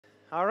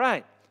All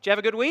right. Did you have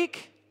a good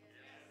week?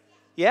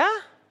 Yeah?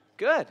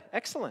 Good.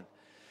 Excellent.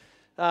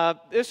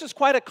 This was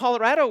quite a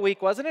Colorado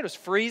week, wasn't it? It was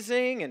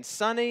freezing and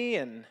sunny.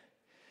 And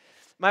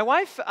my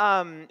wife,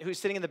 who's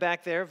sitting in the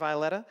back there,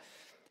 Violetta,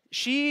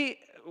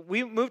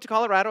 we moved to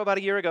Colorado about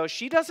a year ago.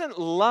 She doesn't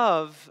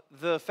love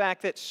the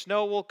fact that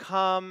snow will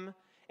come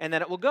and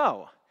then it will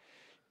go.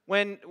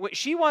 When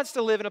she wants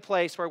to live in a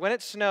place where when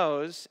it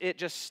snows, it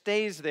just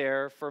stays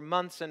there for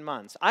months and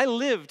months. I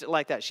lived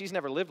like that. She's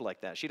never lived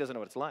like that. She doesn't know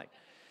what it's like.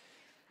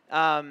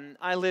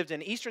 I lived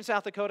in eastern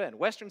South Dakota and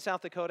western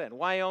South Dakota and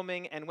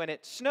Wyoming, and when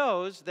it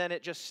snows, then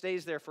it just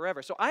stays there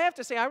forever. So I have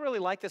to say, I really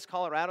like this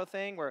Colorado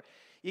thing where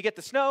you get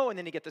the snow, and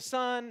then you get the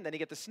sun, then you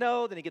get the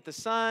snow, then you get the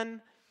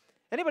sun.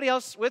 Anybody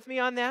else with me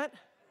on that?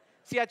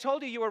 See, I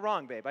told you were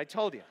wrong, babe. I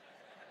told you.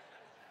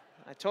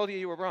 I told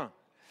you were wrong.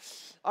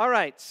 All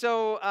right,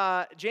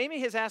 so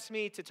Jamie has asked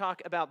me to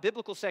talk about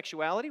biblical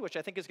sexuality, which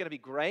I think is going to be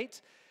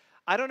great.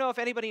 I don't know if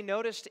anybody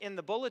noticed in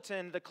the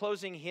bulletin the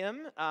closing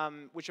hymn,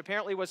 which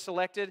apparently was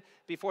selected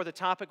before the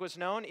topic was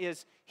known,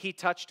 is He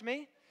Touched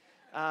Me.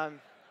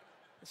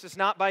 This is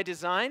not by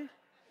design.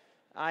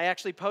 I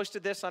actually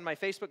posted this on my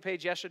Facebook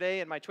page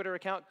yesterday and my Twitter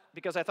account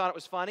because I thought it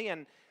was funny,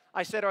 and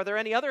I said, are there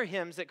any other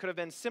hymns that could have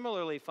been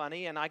similarly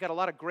funny? And I got a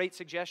lot of great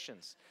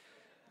suggestions.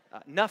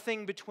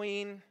 Nothing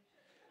Between,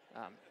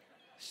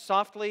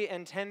 Softly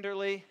and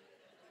Tenderly,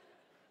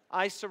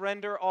 I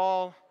Surrender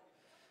All.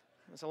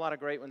 There's a lot of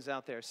great ones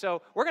out there.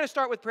 So we're going to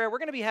start with prayer. We're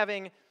going to be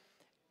having,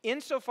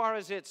 insofar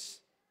as it's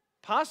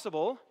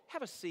possible,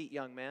 have a seat,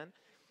 young man.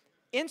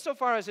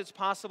 Insofar as it's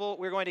possible,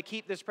 we're going to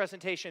keep this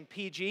presentation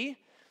PG.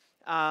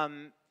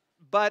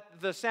 But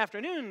this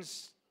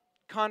afternoon's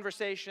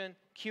conversation,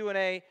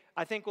 Q&A,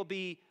 I think will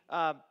be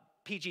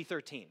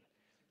PG-13.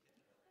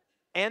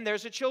 And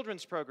there's a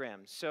children's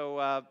program.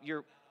 So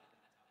you're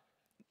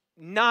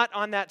not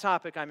on that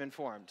topic, I'm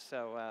informed.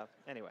 So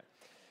anyway.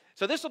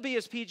 So this will be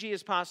as PG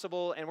as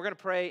possible, and we're going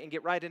to pray and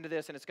get right into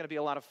this, and it's going to be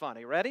a lot of fun. Are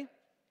you ready?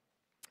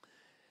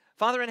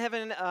 Father in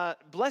heaven,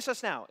 bless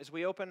us now as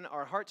we open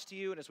our hearts to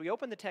you and as we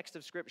open the text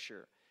of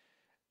Scripture.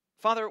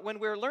 Father, when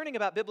we're learning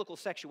about biblical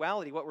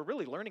sexuality, what we're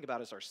really learning about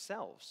is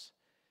ourselves.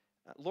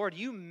 Lord,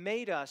 you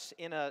made us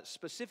in a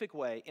specific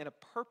way, in a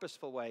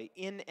purposeful way,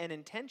 in an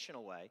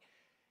intentional way,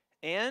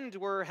 and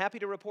we're happy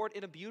to report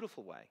in a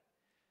beautiful way.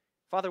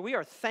 Father, we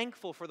are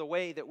thankful for the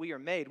way that we are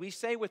made. We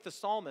say with the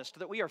psalmist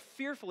that we are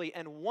fearfully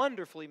and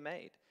wonderfully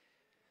made.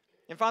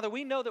 And Father,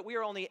 we know that we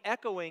are only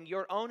echoing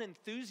your own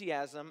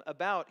enthusiasm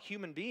about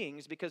human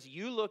beings because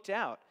you looked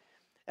out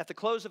at the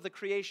close of the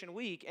creation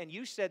week and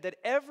you said that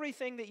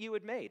everything that you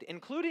had made,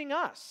 including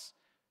us,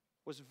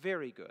 was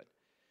very good.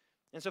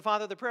 And so,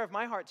 Father, the prayer of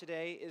my heart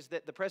today is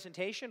that the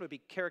presentation would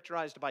be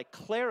characterized by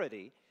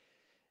clarity.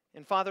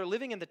 And Father,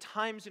 living in the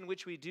times in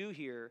which we do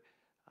here,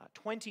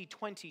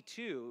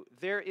 2022,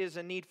 there is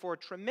a need for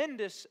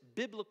tremendous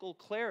biblical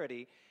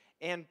clarity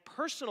and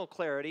personal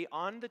clarity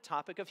on the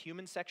topic of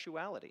human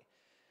sexuality.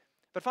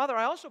 But Father,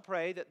 I also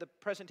pray that the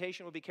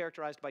presentation will be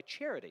characterized by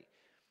charity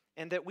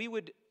and that we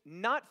would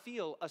not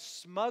feel a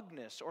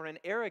smugness or an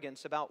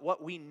arrogance about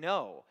what we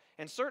know,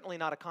 and certainly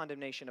not a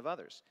condemnation of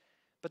others,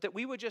 but that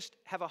we would just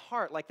have a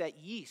heart like that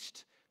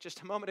yeast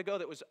just a moment ago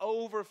that was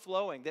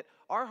overflowing, that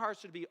our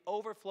hearts would be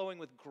overflowing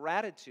with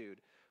gratitude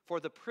for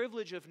the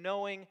privilege of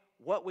knowing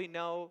what we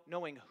know,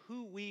 knowing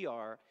who we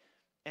are,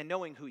 and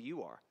knowing who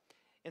you are.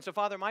 And so,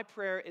 Father, my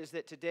prayer is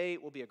that today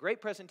will be a great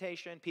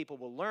presentation. People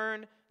will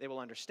learn, they will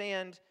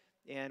understand,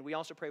 and we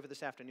also pray for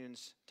this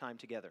afternoon's time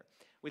together.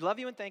 We love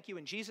you and thank you.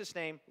 In Jesus'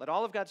 name, let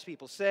all of God's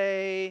people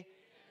say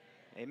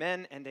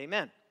amen and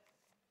amen.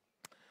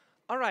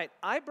 All right,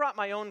 I brought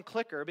my own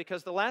clicker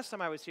because the last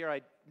time I was here,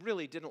 I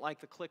really didn't like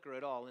the clicker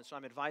at all, and so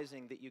I'm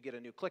advising that you get a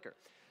new clicker.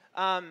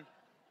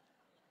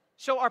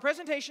 So our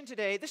presentation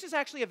today, this is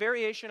actually a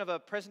variation of a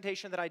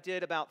presentation that I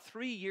did about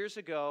 3 years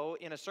ago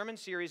in a sermon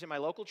series in my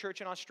local church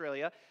in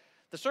Australia.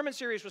 The sermon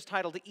series was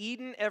titled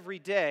Eden Every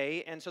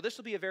Day, and so this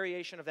will be a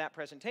variation of that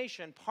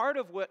presentation. Part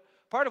of what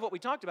we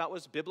talked about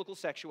was biblical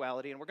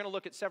sexuality, and we're going to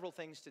look at several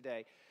things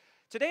today.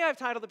 Today I've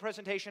titled the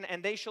presentation,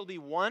 And They Shall Be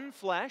One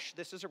Flesh.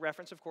 This is a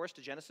reference, of course,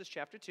 to Genesis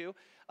chapter 2,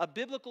 a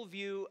biblical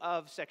view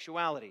of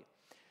sexuality.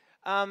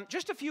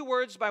 Just a few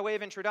words by way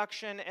of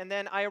introduction, and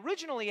then I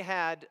originally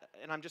had,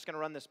 and I'm just going to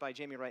run this by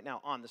Jamie right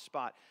now on the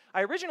spot.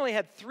 I originally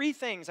had 3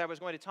 things I was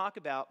going to talk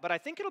about, but I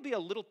think it'll be a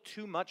little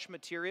too much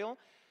material,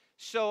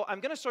 so I'm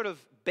going to sort of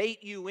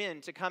bait you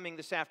into coming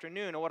this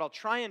afternoon, and what I'll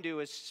try and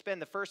do is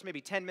spend the first maybe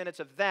 10 minutes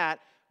of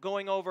that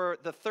going over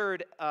the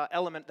third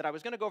element that I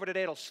was going to go over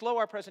today. It'll slow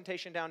our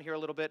presentation down here a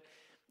little bit,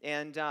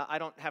 and I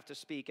don't have to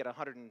speak at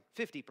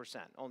 150%,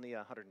 only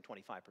 125%.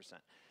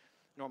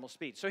 Normal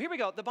speed. So here we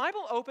go. The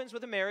Bible opens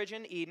with a marriage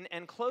in Eden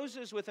and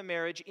closes with a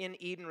marriage in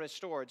Eden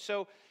restored.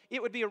 So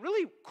it would be a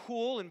really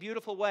cool and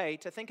beautiful way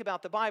to think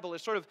about the Bible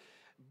as sort of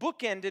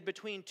bookended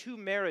between 2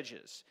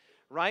 marriages,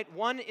 right?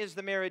 One is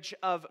the marriage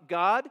of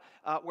God,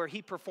 where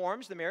he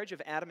performs the marriage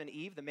of Adam and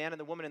Eve, the man and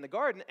the woman in the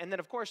garden. And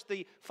then, of course,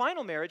 the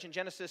final marriage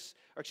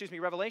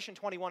in Revelation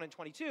 21 and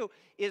 22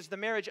 is the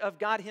marriage of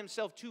God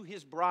himself to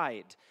his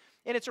bride.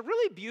 And it's a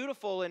really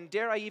beautiful and,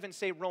 dare I even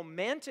say,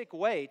 romantic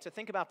way to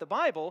think about the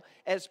Bible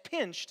as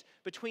pinched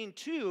between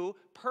two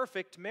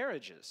perfect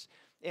marriages.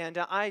 And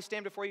I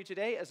stand before you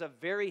today as a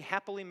very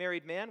happily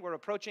married man. We're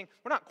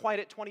not quite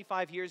at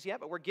 25 years yet,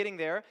 but we're getting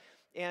there.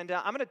 And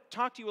I'm going to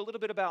talk to you a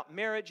little bit about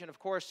marriage and, of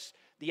course,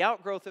 the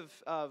outgrowth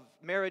of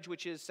marriage,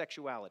 which is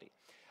sexuality.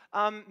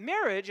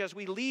 Marriage, as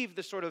we leave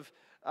the sort of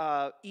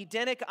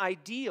Edenic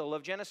ideal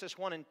of Genesis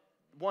 1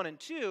 and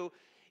 2,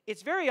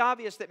 it's very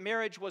obvious that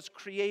marriage was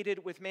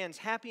created with man's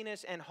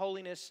happiness and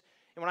holiness.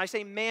 And when I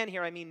say man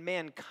here, I mean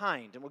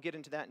mankind. And we'll get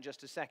into that in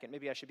just a second.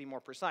 Maybe I should be more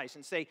precise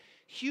and say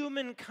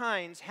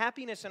humankind's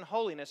happiness and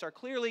holiness are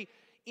clearly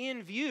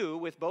in view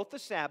with both the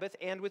Sabbath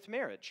and with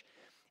marriage.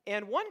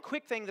 And one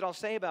quick thing that I'll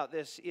say about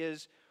this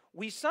is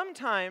we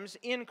sometimes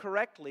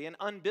incorrectly and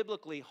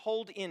unbiblically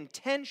hold in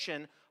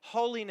tension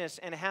holiness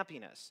and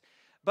happiness.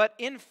 But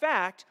in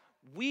fact,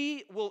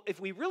 we will, if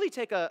we really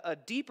take a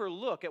deeper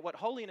look at what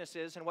holiness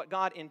is and what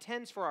God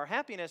intends for our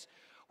happiness,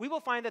 we will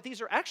find that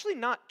these are actually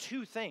not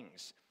two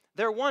things.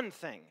 They're one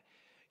thing.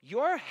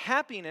 Your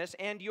happiness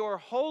and your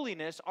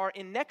holiness are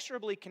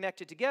inexorably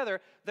connected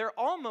together. They're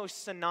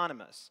almost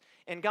synonymous.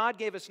 And God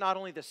gave us not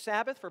only the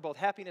Sabbath for both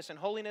happiness and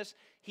holiness,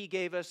 He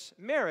gave us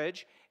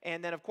marriage,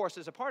 and then, of course,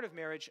 as a part of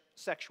marriage,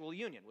 sexual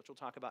union, which we'll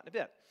talk about in a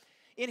bit.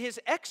 In his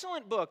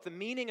excellent book, The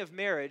Meaning of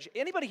Marriage,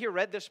 anybody here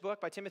read this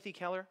book by Timothy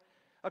Keller?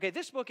 Okay,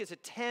 this book is a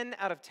 10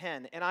 out of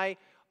 10, and I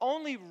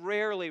only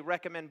rarely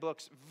recommend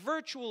books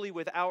virtually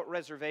without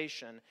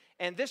reservation,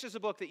 and this is a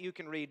book that you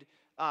can read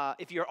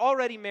if you're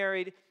already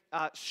married.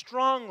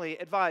 Strongly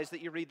advise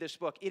that you read this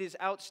book. It is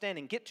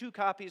outstanding. Get 2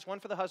 copies,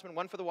 one for the husband,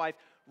 one for the wife.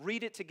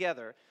 Read it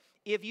together.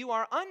 If you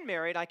are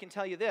unmarried, I can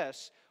tell you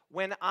this.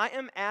 When I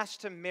am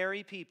asked to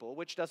marry people,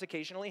 which does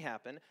occasionally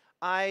happen,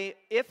 I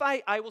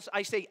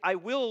say I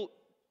will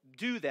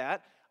do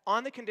that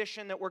on the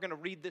condition that we're going to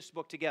read this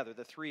book together,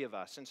 the 3 of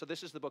us. And so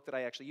this is the book that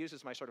I actually use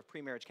as my sort of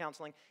pre-marriage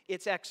counseling.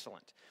 It's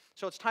excellent.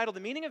 So it's titled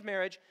The Meaning of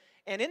Marriage.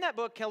 And in that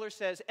book, Keller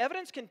says,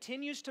 evidence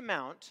continues to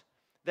mount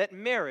that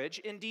marriage,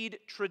 indeed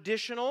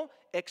traditional,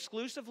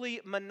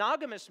 exclusively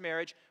monogamous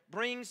marriage,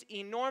 brings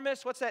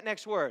enormous, what's that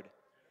next word?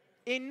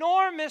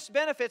 Enormous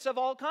benefits of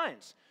all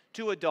kinds.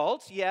 To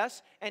adults,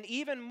 yes, and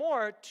even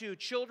more to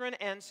children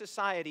and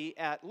society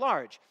at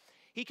large.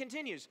 He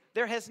continues,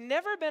 there has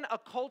never been a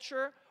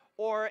culture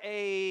or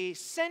a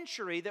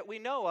century that we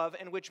know of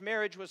in which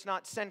marriage was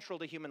not central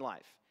to human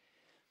life.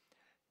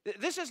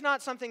 This is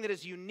not something that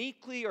is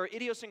uniquely or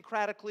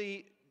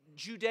idiosyncratically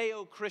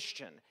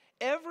Judeo-Christian.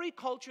 Every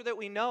culture that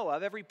we know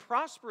of, every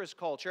prosperous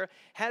culture,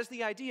 has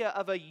the idea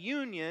of a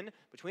union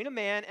between a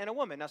man and a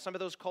woman. Now, some of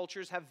those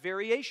cultures have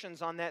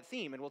variations on that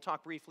theme, and we'll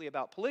talk briefly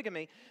about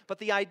polygamy. But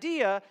the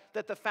idea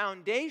that the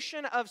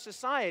foundation of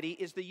society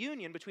is the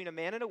union between a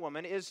man and a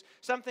woman is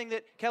something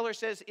that Keller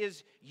says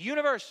is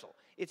universal.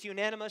 It's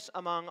unanimous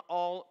among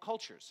all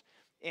cultures.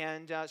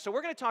 And so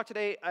we're going to talk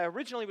today, I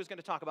originally was going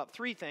to talk about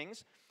 3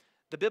 things: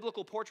 the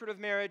biblical portrait of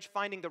marriage,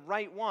 finding the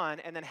right one,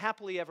 and then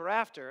happily ever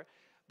after.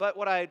 But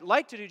what I'd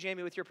like to do,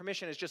 Jamie, with your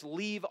permission, is just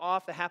leave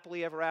off the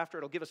happily ever after.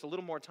 It'll give us a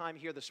little more time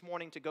here this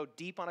morning to go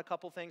deep on a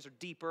couple things, or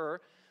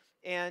deeper.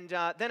 And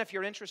then if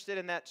you're interested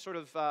in that sort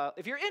of,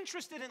 if you're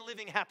interested in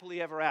living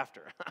happily ever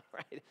after,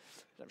 right?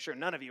 I'm sure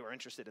none of you are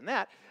interested in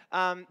that,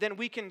 then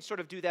we can sort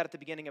of do that at the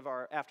beginning of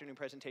our afternoon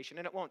presentation,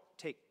 and it won't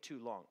take too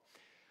long.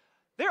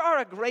 There are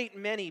a great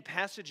many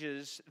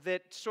passages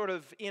that sort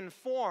of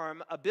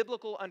inform a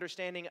biblical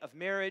understanding of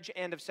marriage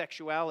and of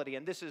sexuality,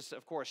 and this is,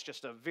 of course,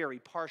 just a very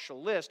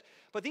partial list,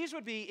 but these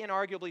would be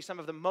inarguably some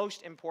of the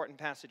most important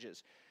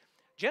passages.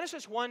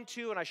 Genesis 1,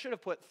 2, and I should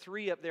have put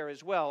 3 up there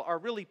as well, are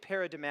really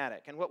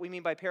paradigmatic, and what we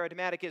mean by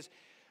paradigmatic is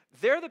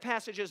they're the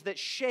passages that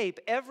shape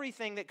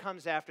everything that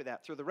comes after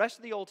that. Through the rest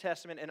of the Old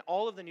Testament and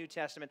all of the New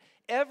Testament,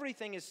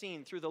 everything is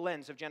seen through the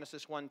lens of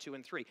Genesis 1, 2,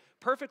 and 3.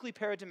 Perfectly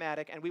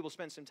paradigmatic, and we will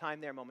spend some time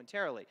there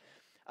momentarily.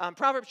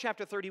 Proverbs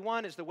chapter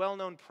 31 is the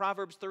well-known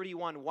Proverbs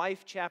 31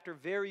 wife chapter,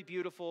 very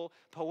beautiful,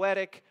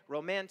 poetic,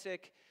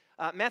 romantic.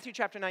 Matthew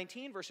chapter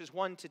 19, verses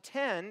 1 to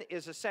 10,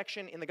 is a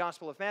section in the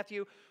Gospel of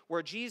Matthew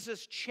where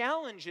Jesus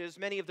challenges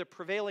many of the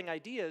prevailing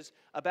ideas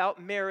about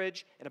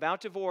marriage and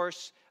about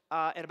divorce,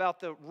 and about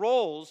the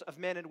roles of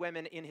men and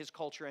women in his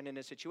culture and in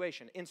his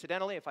situation.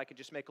 Incidentally, if I could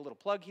just make a little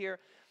plug here,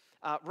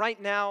 right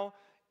now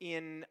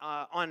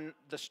on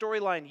the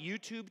Storyline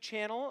YouTube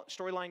channel,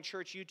 Storyline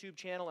Church YouTube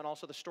channel, and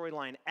also the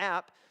Storyline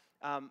app,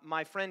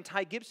 my friend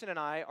Ty Gibson and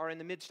I are in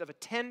the midst of a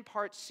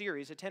 10-part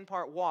series, a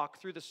 10-part walk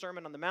through the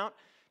Sermon on the Mount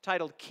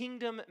titled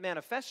Kingdom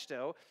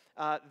Manifesto.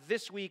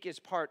 This week is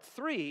part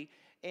 3.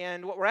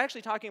 And what we're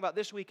actually talking about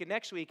this week and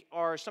next week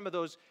are some of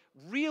those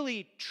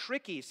really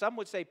tricky, some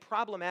would say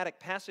problematic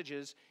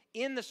passages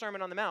in the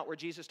Sermon on the Mount where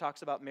Jesus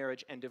talks about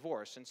marriage and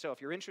divorce. And so if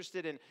you're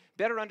interested in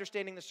better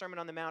understanding the Sermon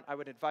on the Mount, I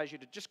would advise you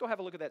to just go have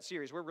a look at that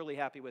series. We're really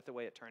happy with the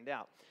way it turned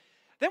out.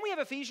 Then we have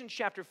Ephesians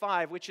chapter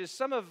 5, which is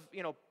some of,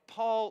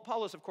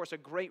 Paul is, of course, a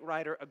great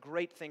writer, a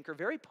great thinker,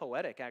 very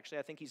poetic, actually.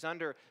 I think he's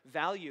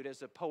undervalued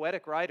as a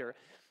poetic writer.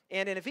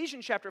 And in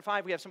Ephesians chapter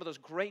 5, we have some of those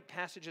great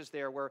passages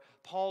there where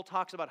Paul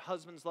talks about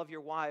husbands, love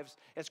your wives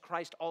as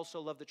Christ also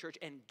loved the church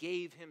and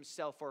gave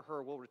himself for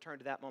her. We'll return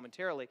to that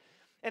momentarily.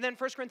 And then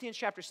 1 Corinthians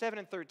chapter 7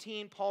 and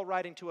 13, Paul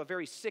writing to a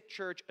very sick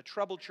church, a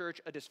troubled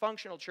church, a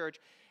dysfunctional church,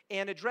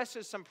 and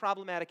addresses some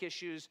problematic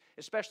issues,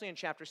 especially in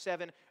chapter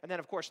 7. And then,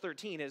 of course,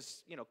 13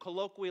 is,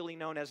 colloquially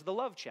known as the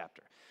love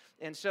chapter.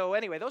 And so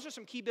anyway, those are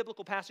some key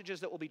biblical passages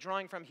that we'll be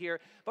drawing from here.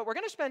 But we're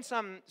going to spend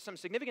some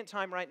significant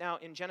time right now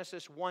in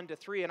Genesis 1 to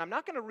 3. And I'm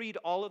not going to read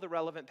all of the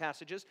relevant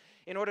passages.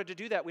 In order to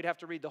do that, we'd have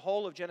to read the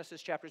whole of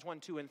Genesis chapters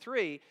 1, 2, and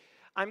 3.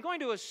 I'm going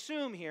to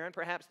assume here, and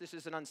perhaps this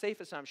is an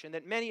unsafe assumption,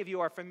 that many of you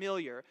are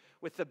familiar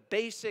with the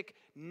basic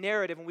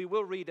narrative, and we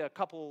will read a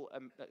couple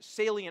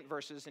salient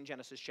verses in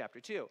Genesis chapter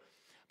 2.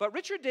 But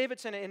Richard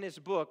Davidson, in his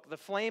book, The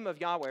Flame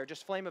of Yahweh, or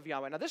just Flame of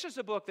Yahweh, now this is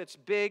a book that's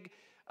big.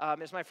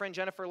 As my friend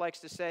Jennifer likes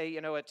to say,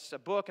 it's a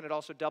book and it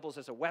also doubles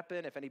as a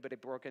weapon. If anybody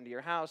broke into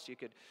your house, you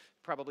could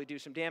probably do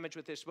some damage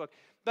with this book.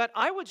 But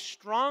I would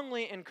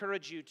strongly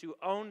encourage you to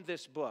own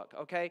this book,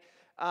 okay?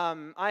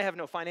 I have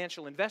no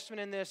financial investment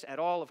in this at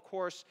all, of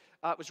course.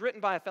 It was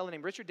written by a fellow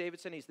named Richard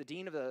Davidson. He's the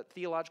dean of the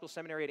theological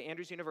seminary at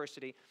Andrews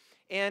University.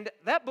 And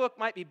that book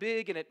might be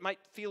big and it might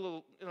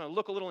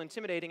look a little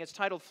intimidating. It's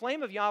titled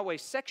Flame of Yahweh,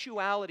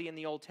 Sexuality in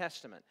the Old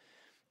Testament.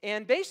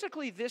 And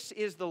basically, this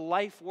is the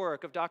life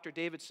work of Dr.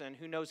 Davidson,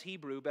 who knows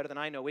Hebrew better than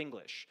I know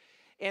English.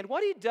 And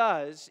what he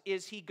does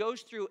is he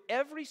goes through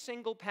every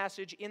single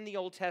passage in the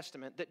Old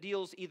Testament that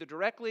deals either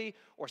directly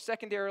or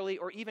secondarily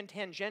or even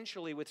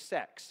tangentially with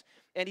sex.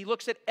 And he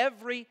looks at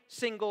every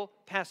single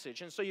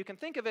passage. And so you can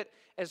think of it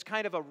as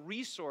kind of a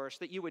resource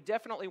that you would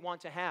definitely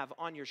want to have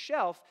on your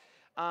shelf,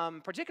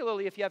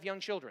 particularly if you have young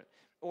children,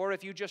 or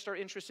if you just are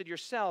interested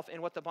yourself in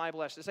what the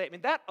Bible has to say. I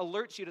mean, that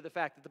alerts you to the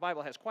fact that the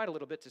Bible has quite a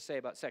little bit to say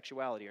about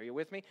sexuality. Are you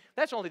with me?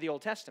 That's only the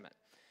Old Testament.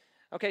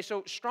 Okay,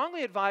 so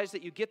strongly advise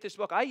that you get this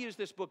book. I use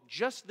this book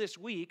just this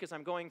week as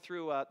I'm going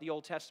through the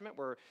Old Testament.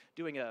 We're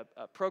doing a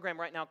program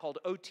right now called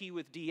OT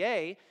with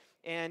DA.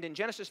 And in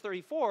Genesis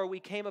 34, we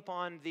came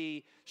upon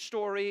the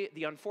story,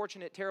 the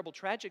unfortunate, terrible,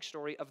 tragic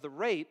story of the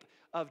rape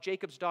of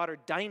Jacob's daughter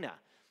Dinah.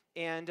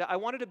 And I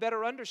wanted to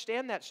better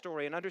understand that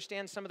story and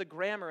understand some of the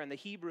grammar and the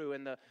Hebrew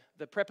and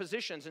the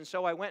prepositions. And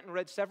so I went and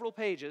read several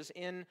pages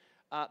in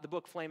the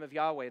book Flame of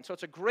Yahweh. And so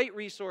it's a great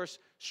resource,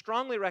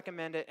 strongly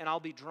recommend it, and I'll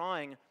be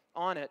drawing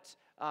on it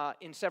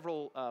in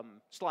several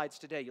slides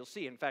today. You'll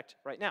see, in fact,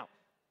 right now.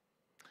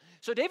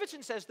 So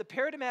Davidson says the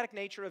paradigmatic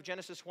nature of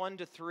Genesis 1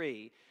 to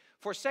 3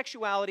 for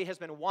sexuality has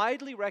been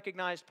widely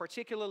recognized,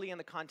 particularly in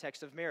the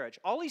context of marriage.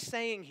 All he's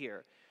saying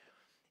here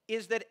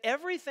is that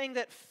everything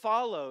that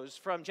follows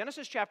from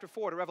Genesis chapter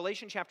 4 to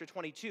Revelation chapter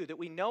 22 that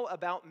we know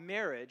about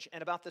marriage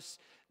and about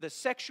the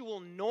sexual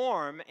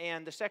norm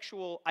and the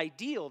sexual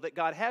ideal that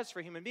God has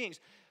for human beings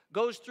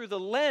goes through the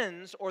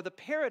lens or the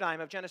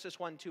paradigm of Genesis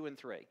 1, 2, and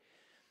 3.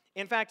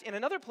 In fact, in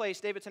another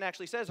place, Davidson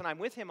actually says, and I'm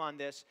with him on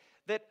this,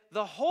 that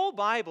the whole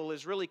Bible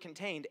is really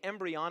contained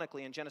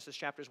embryonically in Genesis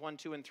chapters 1,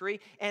 2, and 3,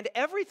 and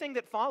everything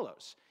that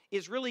follows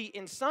is really,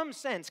 in some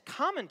sense,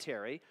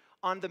 commentary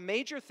on the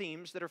major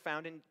themes that are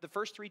found in the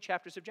first 3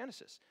 chapters of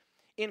Genesis.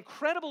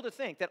 Incredible to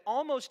think that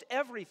almost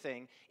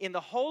everything in the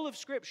whole of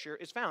Scripture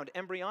is found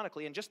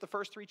embryonically in just the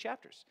first 3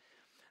 chapters.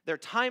 They're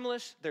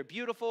timeless, they're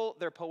beautiful,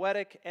 they're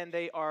poetic, and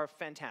they are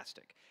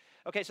fantastic.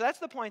 Okay, so that's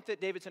the point that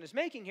Davidson is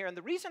making here, and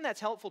the reason that's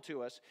helpful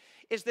to us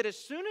is that as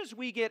soon as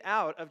we get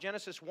out of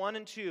Genesis 1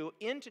 and 2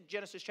 into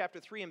Genesis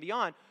chapter 3 and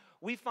beyond,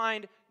 we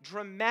find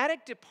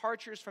dramatic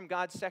departures from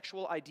God's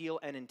sexual ideal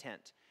and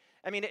intent.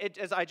 I mean,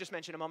 as I just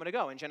mentioned a moment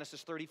ago, in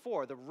Genesis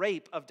 34, the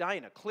rape of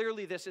Dinah.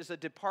 Clearly, this is a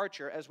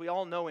departure, as we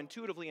all know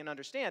intuitively and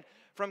understand,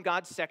 from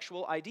God's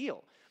sexual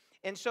ideal.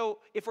 And so,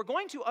 if we're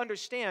going to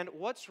understand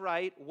what's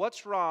right,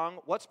 what's wrong,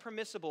 what's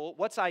permissible,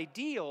 what's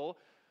ideal,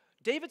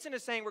 Davidson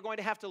is saying we're going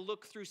to have to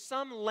look through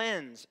some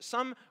lens,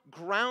 some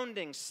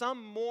grounding,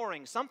 some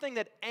mooring, something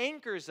that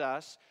anchors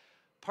us,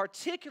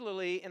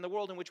 particularly in the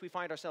world in which we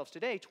find ourselves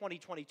today,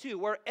 2022,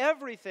 where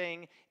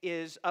everything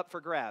is up for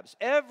grabs.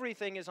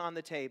 Everything is on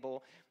the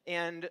table.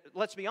 And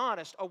let's be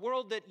honest, a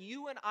world that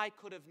you and I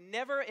could have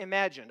never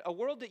imagined, a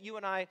world that you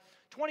and I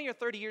 20 or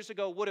 30 years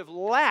ago would have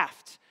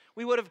laughed.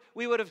 We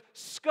would have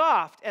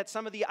scoffed at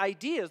some of the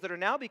ideas that are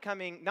now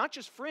becoming not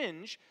just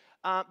fringe,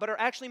 but are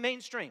actually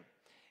mainstream.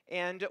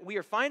 And we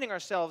are finding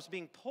ourselves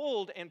being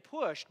pulled and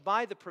pushed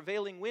by the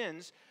prevailing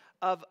winds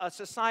of a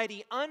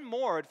society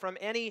unmoored from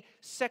any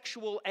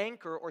sexual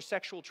anchor or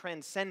sexual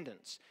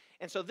transcendence.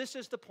 And so this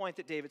is the point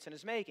that Davidson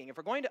is making. If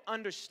we're going to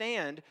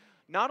understand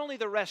not only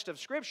the rest of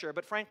Scripture,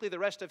 but frankly the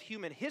rest of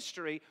human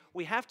history,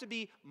 we have to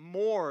be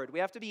moored, we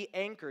have to be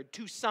anchored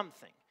to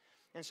something.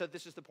 And so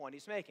this is the point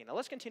he's making. Now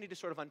let's continue to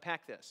sort of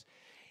unpack this.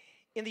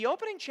 In the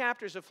opening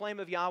chapters of Flame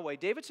of Yahweh,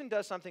 Davidson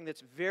does something that's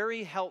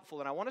very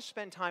helpful, and I want to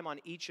spend time on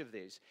each of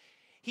these.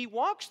 He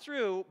walks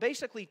through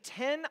basically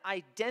 10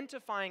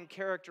 identifying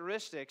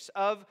characteristics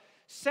of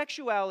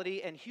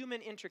sexuality and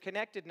human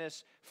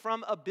interconnectedness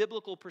from a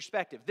biblical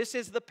perspective. This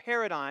is the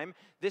paradigm,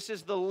 this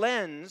is the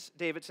lens,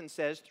 Davidson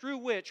says, through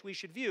which we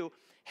should view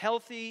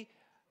healthy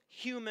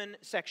human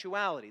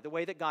sexuality, the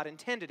way that God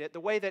intended it, the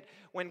way that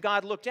when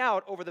God looked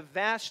out over the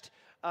vast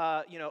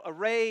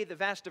array, the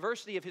vast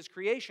diversity of his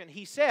creation,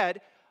 he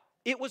said,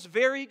 it was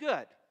very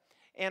good.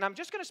 And I'm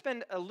just going to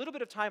spend a little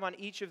bit of time on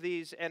each of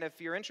these, and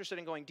if you're interested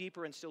in going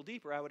deeper and still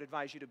deeper, I would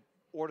advise you to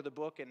order the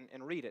book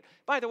and read it.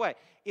 By the way,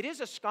 it is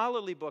a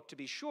scholarly book to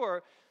be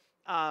sure,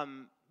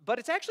 but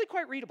it's actually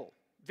quite readable.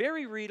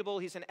 Very readable.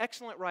 He's an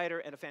excellent writer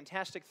and a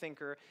fantastic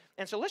thinker.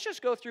 And so let's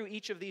just go through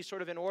each of these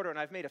sort of in order, and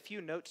I've made a few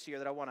notes here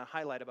that I want to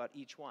highlight about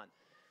each one.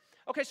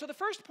 Okay, so the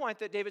first point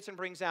that Davidson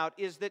brings out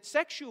is that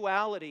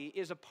sexuality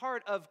is a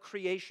part of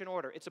creation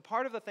order. It's a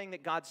part of the thing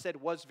that God said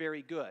was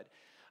very good.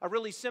 A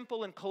really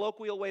simple and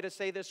colloquial way to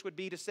say this would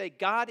be to say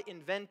God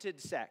invented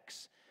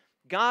sex.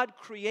 God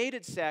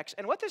created sex.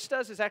 And what this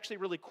does is actually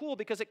really cool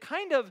because it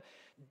kind of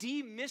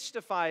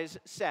demystifies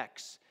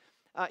sex.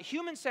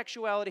 Human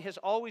sexuality has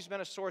always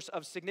been a source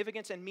of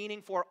significance and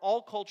meaning for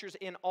all cultures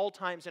in all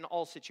times and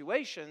all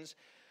situations.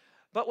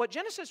 But what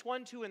Genesis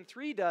 1, 2, and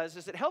 3 does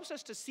is it helps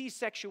us to see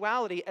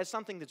sexuality as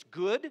something that's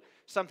good,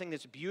 something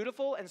that's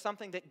beautiful, and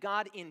something that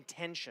God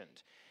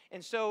intentioned.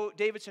 And so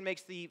Davidson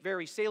makes the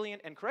very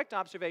salient and correct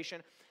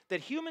observation that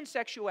human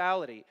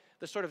sexuality,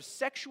 the sort of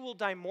sexual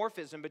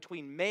dimorphism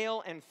between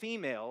male and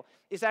female,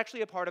 is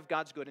actually a part of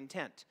God's good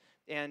intent.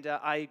 And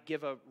I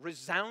give a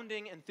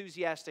resounding,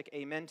 enthusiastic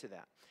amen to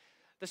that.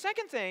 The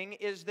second thing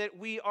is that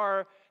we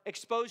are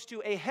exposed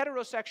to a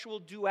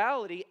heterosexual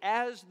duality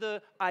as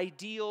the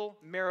ideal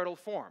marital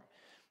form.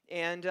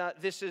 And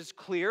this is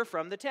clear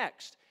from the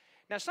text.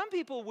 Now, some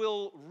people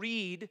will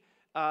read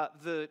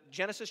the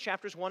Genesis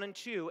chapters 1 and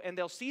 2, and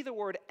they'll see the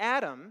word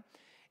Adam,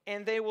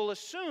 and they will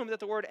assume that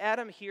the word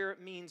Adam here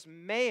means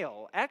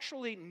male.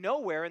 Actually,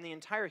 nowhere in the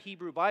entire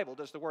Hebrew Bible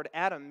does the word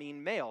Adam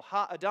mean male.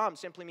 Ha-Adam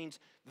simply means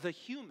the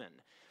human.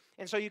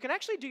 And so you can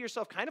actually do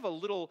yourself kind of a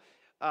little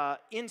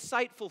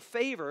insightful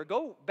favor.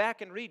 Go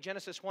back and read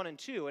Genesis 1 and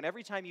 2, and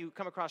every time you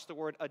come across the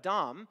word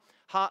Adam,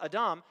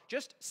 ha-Adam,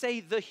 just say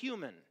the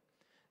human.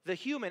 The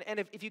human. And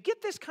if you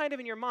get this kind of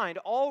in your mind,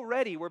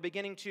 already we're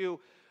beginning to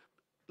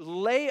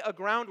lay a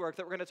groundwork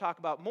that we're going to talk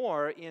about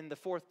more in the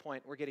fourth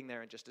point. We're getting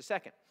there in just a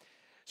second.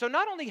 So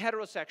not only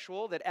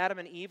heterosexual, that Adam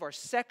and Eve are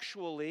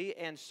sexually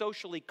and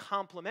socially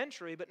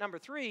complementary, but number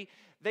 3,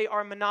 they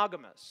are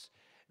monogamous.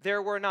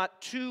 There were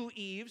not 2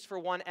 Eves for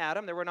one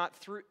Adam. There were not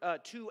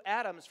 2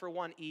 Adams for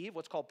one Eve,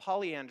 what's called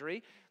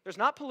polyandry. There's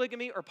not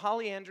polygamy or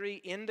polyandry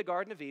in the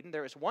Garden of Eden.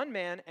 There is one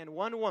man and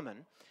one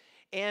woman,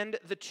 and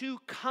the two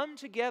come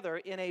together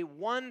in a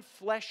one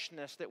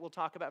fleshness that we'll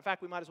talk about. In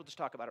fact, we might as well just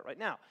talk about it right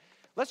now.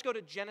 Let's go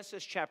to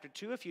Genesis chapter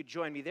 2, if you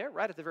join me there,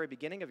 right at the very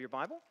beginning of your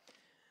Bible.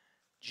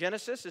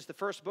 Genesis is the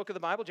first book of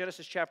the Bible,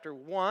 Genesis chapter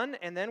 1,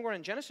 and then we're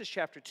in Genesis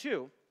chapter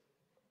 2.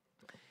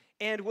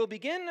 And we'll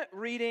begin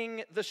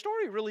reading, the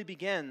story really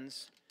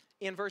begins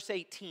in verse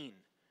 18,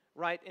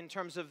 right, in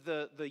terms of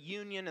the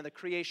union and the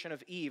creation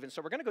of Eve. And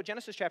so we're going to go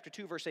Genesis chapter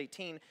 2, verse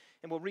 18,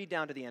 and we'll read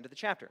down to the end of the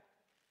chapter.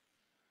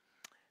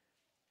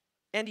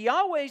 And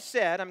Yahweh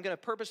said, I'm going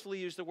to purposefully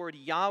use the word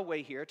Yahweh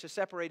here to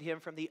separate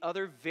him from the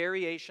other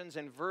variations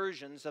and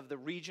versions of the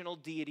regional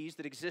deities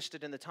that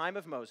existed in the time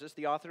of Moses,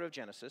 the author of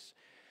Genesis.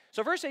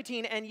 So verse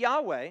 18, and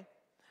Yahweh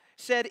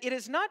said, it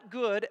is not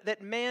good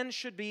that man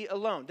should be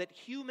alone, that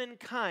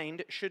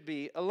humankind should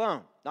be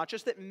alone. Not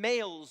just that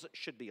males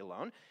should be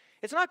alone.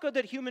 It's not good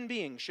that human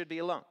beings should be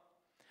alone.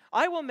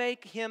 I will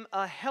make him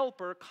a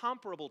helper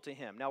comparable to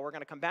him. Now, we're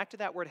going to come back to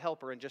that word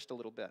helper in just a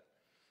little bit,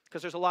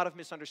 because there's a lot of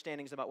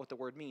misunderstandings about what the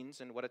word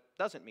means and what it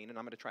doesn't mean, and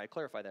I'm going to try to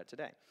clarify that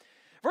today.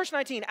 Verse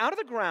 19, out of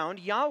the ground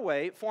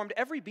Yahweh formed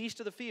every beast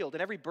of the field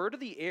and every bird of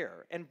the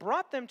air and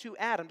brought them to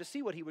Adam to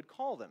see what he would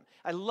call them.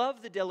 I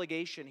love the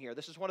delegation here.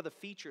 This is one of the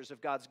features of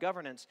God's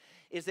governance,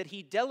 is that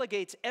he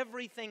delegates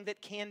everything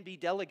that can be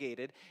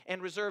delegated and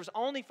reserves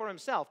only for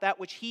himself that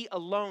which he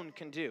alone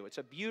can do. It's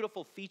a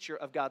beautiful feature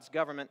of God's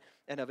government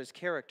and of his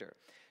character.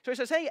 So he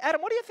says, hey,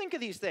 Adam, what do you think of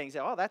these things?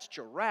 Oh, that's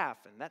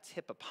giraffe, and that's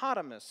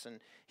hippopotamus,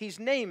 and he's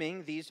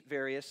naming these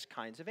various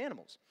kinds of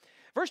animals.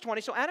 Verse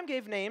 20, so Adam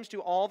gave names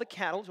to all the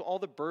cattle, to all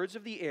the birds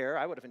of the air.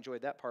 I would have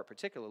enjoyed that part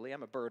particularly.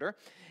 I'm a birder.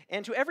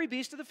 And to every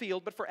beast of the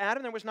field. But for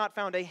Adam there was not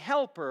found a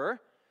helper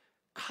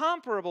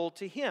comparable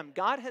to him.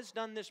 God has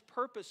done this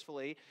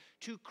purposefully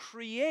to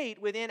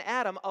create within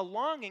Adam a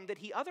longing that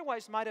he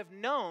otherwise might have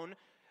known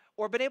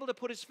or been able to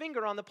put his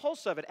finger on the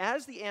pulse of it.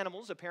 As the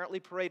animals apparently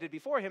paraded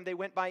before him, they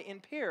went by in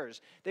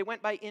pairs. They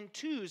went by in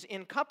twos,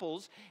 in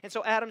couples. And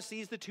so Adam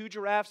sees the 2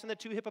 giraffes and the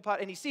 2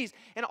 hippopotamus, and he sees,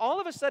 and all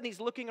of a sudden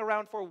he's looking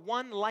around for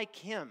one like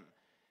him.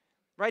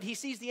 Right? He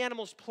sees the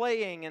animals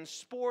playing and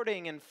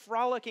sporting and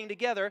frolicking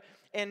together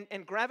and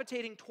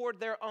gravitating toward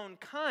their own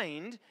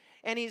kind.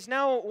 And he's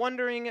now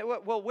wondering,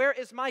 well, where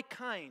is my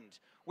kind?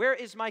 Where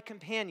is my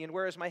companion?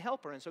 Where is my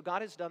helper? And so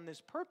God has done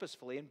this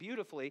purposefully and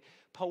beautifully,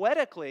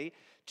 poetically,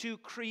 to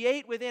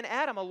create within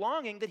Adam a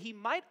longing that he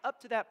might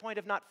up to that point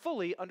have not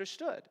fully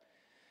understood.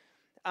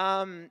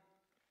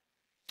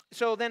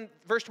 So then,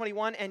 verse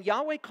 21, and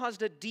Yahweh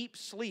caused a deep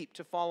sleep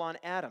to fall on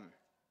Adam,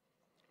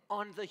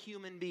 on the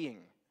human being.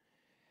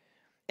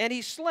 And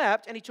he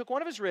slept, and he took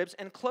one of his ribs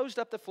and closed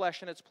up the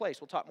flesh in its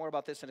place. We'll talk more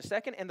about this in a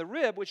second. And the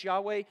rib which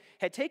Yahweh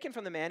had taken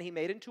from the man, he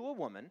made into a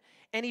woman,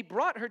 and he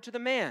brought her to the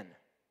man.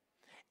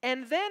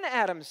 And then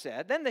Adam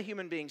said, then the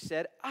human being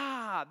said,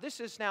 this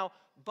is now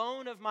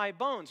bone of my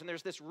bones. And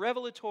there's this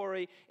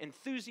revelatory,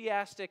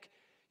 enthusiastic,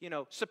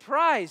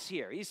 surprise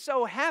here. He's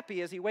so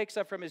happy as he wakes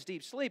up from his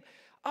deep sleep.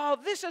 Oh,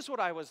 this is what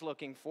I was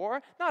looking for.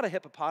 Not a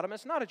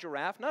hippopotamus, not a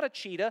giraffe, not a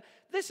cheetah.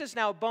 This is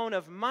now bone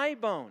of my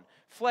bone,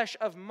 flesh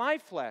of my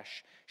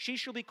flesh. She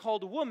shall be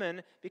called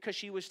woman because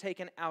she was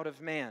taken out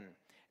of man.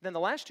 Then the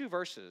last two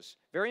verses,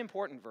 very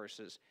important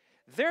verses.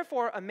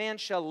 Therefore, a man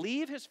shall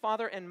leave his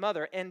father and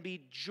mother and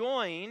be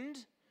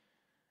joined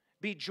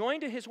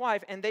to his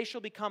wife, and they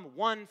shall become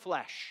one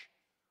flesh.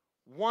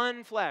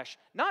 One flesh.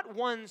 Not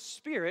one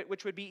spirit,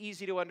 which would be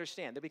easy to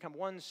understand. They become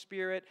one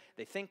spirit.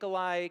 They think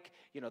alike.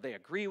 They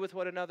agree with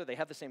one another. They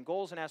have the same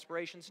goals and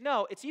aspirations.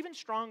 No, it's even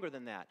stronger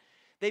than that.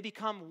 They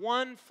become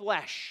one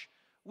flesh,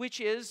 which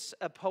is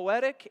a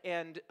poetic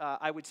and,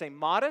 I would say,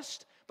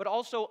 modest, but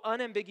also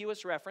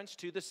unambiguous reference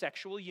to the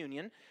sexual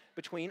union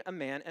between a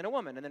man and a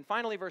woman. And then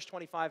finally, verse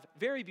 25,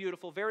 very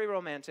beautiful, very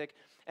romantic.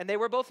 And they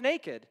were both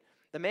naked,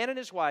 the man and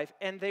his wife,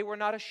 and they were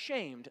not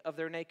ashamed of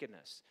their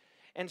nakedness.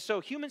 And so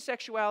human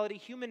sexuality,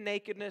 human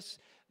nakedness,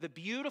 the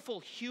beautiful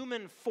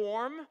human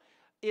form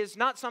is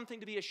not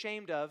something to be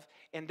ashamed of.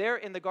 And there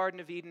in the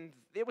Garden of Eden,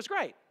 it was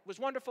great. It was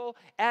wonderful.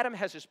 Adam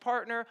has his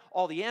partner.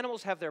 All the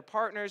animals have their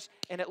partners.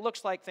 And it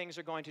looks like things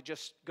are going to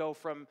just go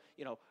from,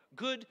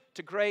 good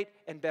to great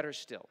and better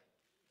still.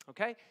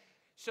 Okay?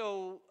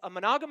 So a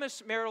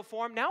monogamous marital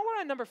form. Now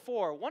we're on number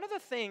 4. One of the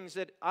things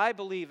that I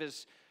believe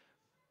is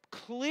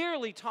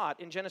clearly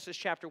taught in Genesis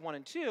chapter 1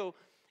 and 2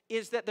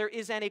 is that there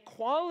is an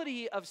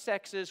equality of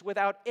sexes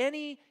without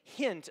any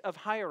hint of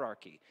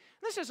hierarchy.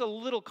 This is a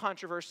little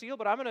controversial,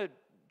 but I'm going to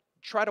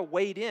try to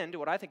wade into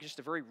what I think is just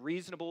a very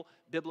reasonable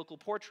biblical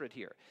portrait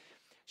here.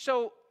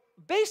 So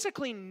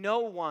basically no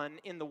one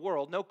in the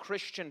world, no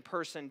Christian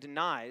person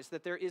denies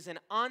that there is an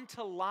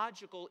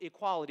ontological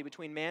equality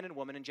between man and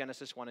woman in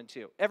Genesis 1 and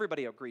 2.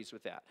 Everybody agrees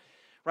with that,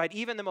 right?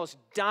 Even the most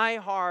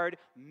diehard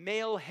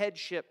male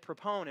headship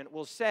proponent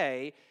will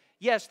say,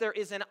 yes, there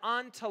is an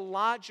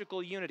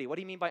ontological unity. What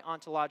do you mean by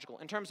ontological?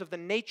 In terms of the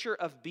nature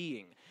of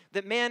being.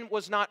 That man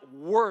was not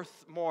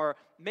worth more,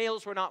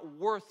 males were not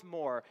worth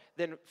more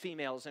than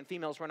females, and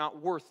females were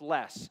not worth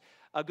less.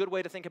 A good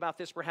way to think about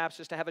this, perhaps,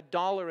 is to have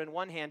 $1 in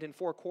one hand and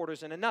 4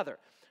 quarters in another.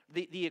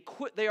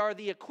 They are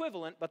the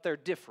equivalent, but they're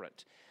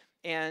different.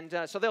 And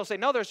so they'll say,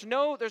 no, there's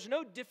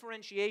no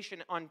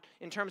differentiation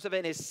in terms of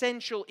an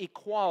essential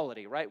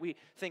equality, right? We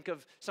think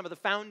of some of the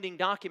founding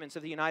documents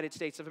of the United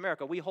States of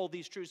America. We hold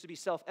these truths to be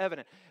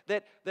self-evident.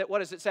 That what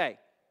does it say?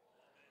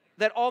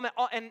 That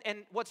and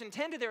what's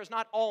intended there is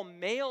not all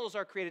males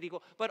are created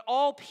equal, but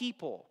all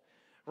people,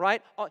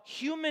 right?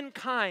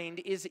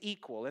 Humankind is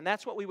equal, and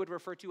that's what we would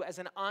refer to as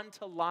an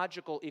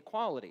ontological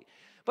equality.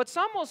 But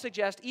some will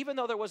suggest, even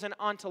though there was an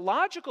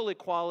ontological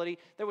equality,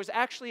 there was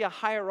actually a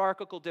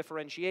hierarchical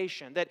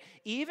differentiation. That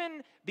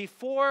even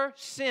before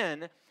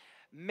sin,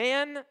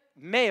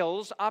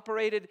 males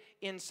operated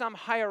in some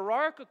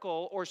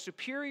hierarchical or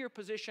superior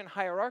position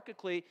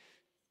hierarchically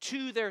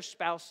to their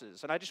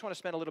spouses. And I just want to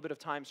spend a little bit of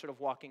time sort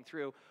of walking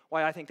through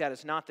why I think that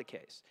is not the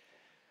case.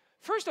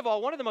 First of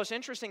all, one of the most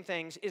interesting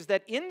things is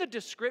that in the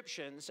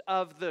descriptions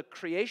of the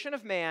creation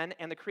of man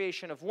and the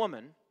creation of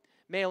woman,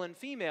 male and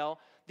female,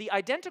 the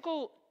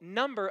identical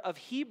number of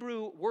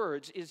Hebrew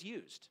words is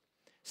used,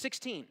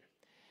 16,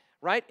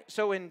 right?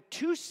 So in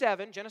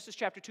 2:7, Genesis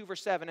chapter 2,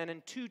 verse 7, and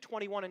in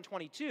 2:21 and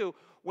 22,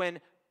 when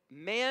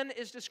man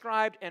is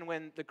described and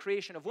when the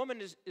creation of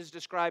woman is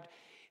described,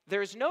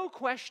 there's no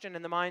question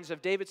in the minds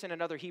of Davidson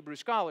and other Hebrew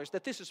scholars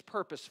that this is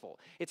purposeful.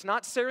 It's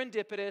not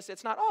serendipitous.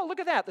 It's not, oh, look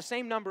at that, the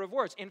same number of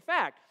words. In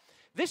fact,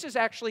 this is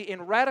actually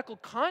in radical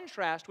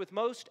contrast with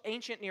most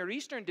ancient Near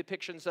Eastern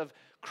depictions of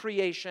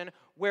creation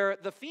where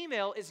the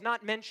female is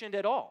not mentioned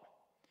at all.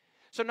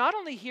 So not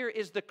only here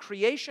is the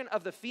creation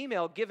of the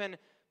female given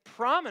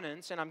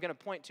prominence, and I'm going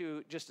to point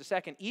to just a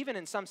second, even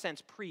in some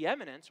sense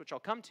preeminence, which I'll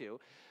come to,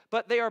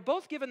 but they are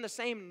both given the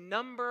same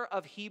number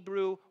of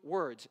Hebrew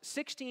words,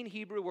 16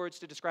 Hebrew words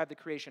to describe the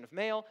creation of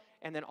male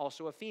and then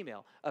also of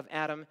female, of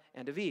Adam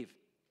and of Eve.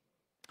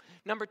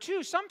 Number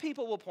 2, some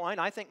people will point,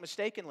 I think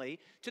mistakenly,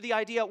 to the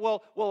idea,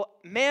 well,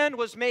 man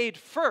was made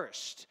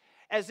first,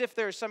 as if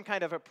there's some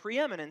kind of a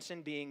preeminence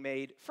in being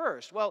made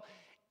first. Well,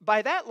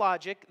 by that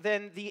logic,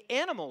 then the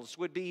animals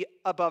would be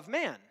above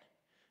man,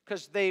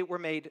 because they were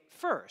made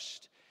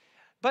first.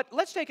 But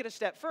let's take it a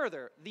step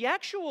further. The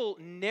actual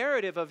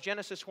narrative of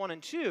Genesis 1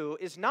 and 2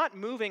 is not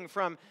moving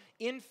from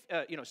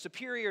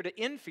superior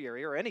to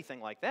inferior or anything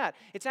like that.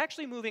 It's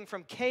actually moving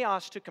from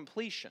chaos to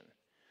completion.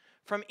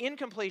 From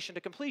incompletion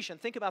to completion.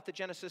 Think about the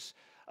Genesis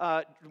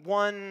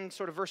 1,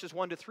 sort of verses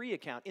 1 to 3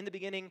 account. In the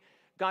beginning,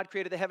 God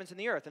created the heavens and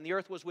the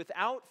earth was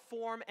without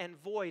form and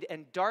void,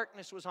 and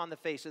darkness was on the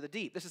face of the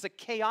deep. This is a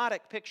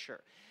chaotic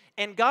picture.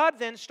 And God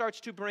then starts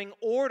to bring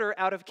order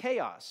out of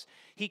chaos.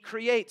 He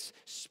creates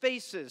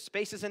spaces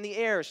in the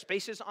air,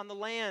 spaces on the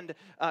land,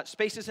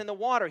 spaces in the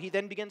water. He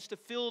then begins to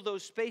fill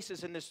those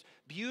spaces in this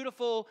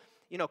beautiful,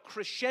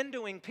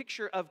 crescendoing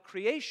picture of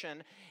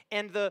creation.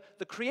 And the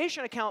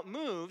creation account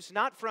moves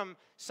not from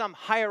some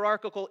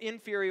hierarchical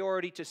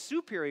inferiority to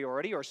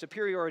superiority or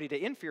superiority to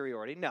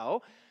inferiority.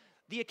 No.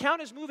 The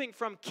account is moving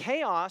from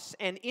chaos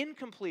and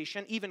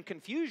incompletion, even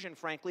confusion,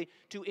 frankly,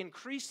 to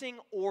increasing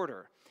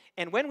order.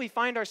 And when we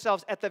find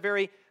ourselves at the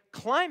very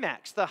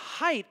climax, the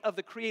height of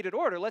the created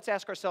order, let's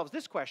ask ourselves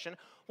this question: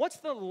 what's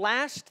the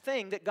last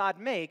thing that God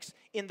makes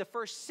in the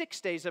first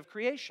 6 days of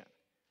creation?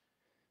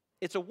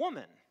 It's a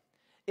woman.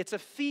 It's a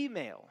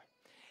female.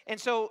 And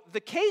so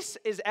the case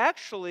is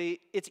actually,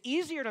 it's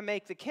easier to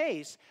make the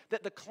case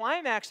that the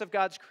climax of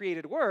God's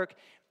created work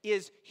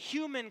is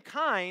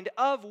humankind,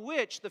 of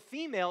which the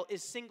female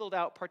is singled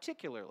out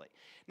particularly.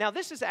 Now,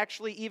 this is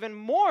actually even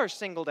more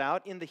singled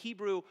out in the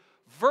Hebrew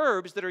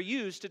verbs that are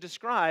used to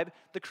describe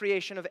the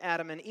creation of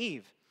Adam and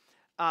Eve.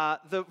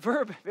 The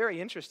verb, very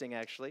interesting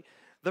actually,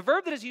 the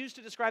verb that is used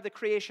to describe the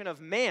creation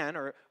of man,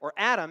 or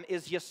Adam,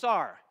 is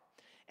yasar.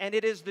 And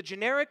it is the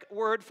generic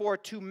word for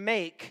to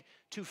make,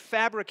 to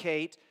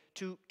fabricate,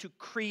 to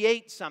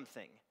create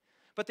something.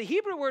 But the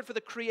Hebrew word for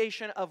the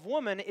creation of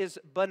woman is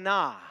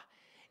banah.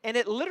 And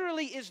it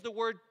literally is the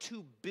word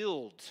to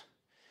build.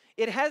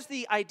 It has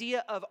the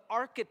idea of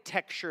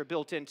architecture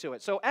built into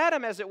it. So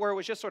Adam, as it were,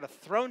 was just sort of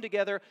thrown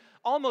together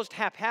almost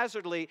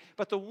haphazardly,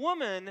 but the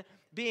woman,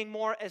 being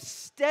more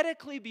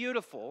aesthetically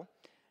beautiful,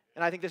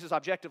 and I think this is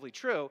objectively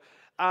true,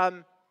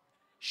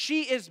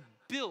 she is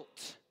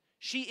built.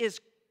 She is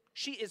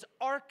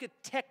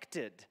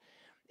architected.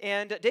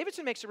 And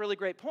Davidson makes a really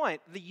great point.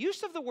 The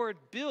use of the word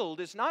build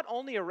is not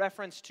only a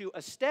reference to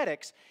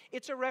aesthetics,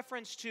 it's a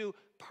reference to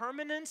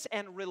permanence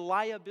and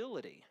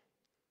reliability.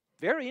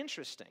 Very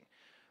interesting.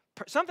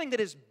 Something that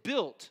is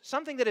built,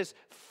 something that is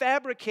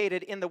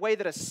fabricated in the way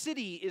that a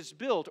city is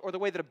built or the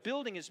way that a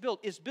building is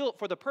built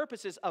for the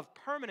purposes of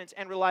permanence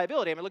and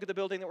reliability. I mean, look at the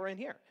building that we're in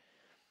here.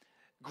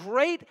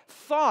 Great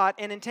thought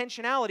and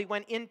intentionality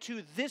went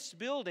into this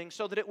building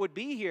so that it would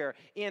be here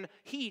in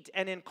heat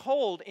and in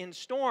cold, in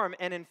storm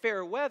and in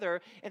fair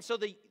weather. And so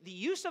the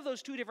use of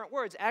those two different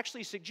words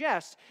actually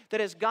suggests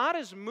that as God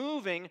is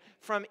moving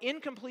from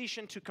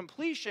incompletion to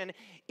completion,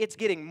 it's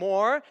getting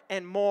more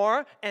and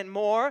more and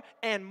more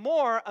and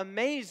more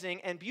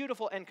amazing and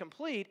beautiful and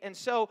complete. And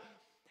so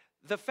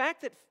the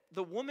fact that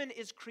the woman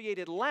is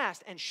created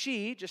last, and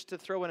she, just to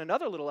throw in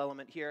another little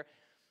element here,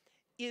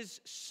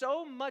 is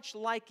so much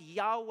like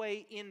Yahweh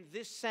in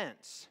this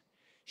sense.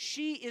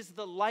 She is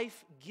the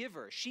life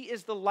giver. She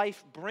is the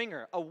life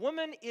bringer. A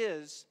woman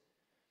is,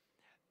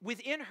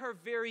 within her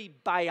very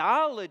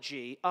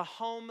biology, a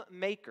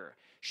homemaker.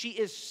 She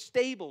is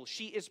stable.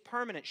 She is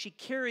permanent. She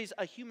carries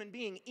a human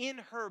being in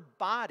her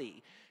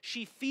body.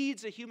 She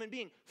feeds a human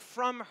being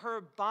from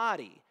her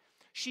body.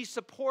 She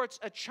supports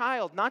a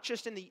child, not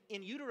just in the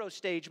in utero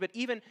stage, but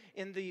even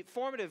in the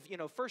formative,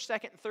 first,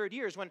 second, and third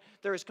years when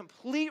there is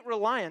complete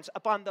reliance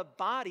upon the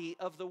body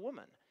of the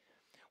woman.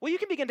 Well, you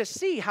can begin to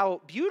see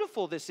how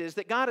beautiful this is,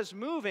 that God is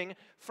moving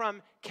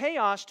from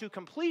chaos to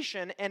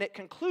completion, and it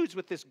concludes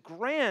with this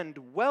grand,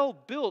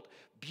 well-built,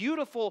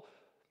 beautiful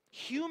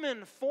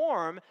human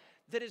form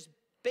that is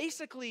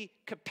basically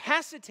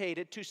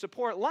capacitated to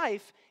support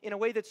life in a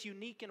way that's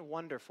unique and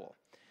wonderful.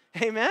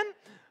 Amen?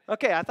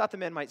 Okay, I thought the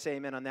men might say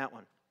amen on that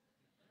one.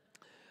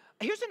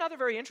 Here's another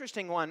very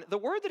interesting one. The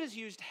word that is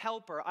used,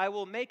 helper, I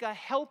will make a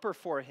helper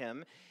for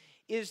him,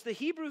 is the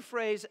Hebrew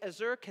phrase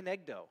ezer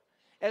kenegdo.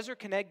 Ezer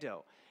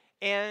kenegdo.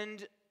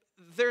 And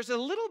there's a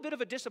little bit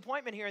of a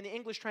disappointment here in the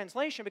English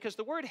translation because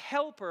the word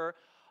helper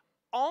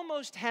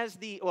almost has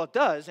it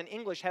does in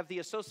English have the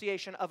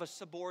association of a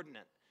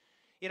subordinate.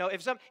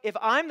 If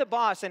I'm the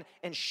boss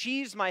and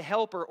she's my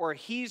helper or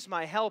he's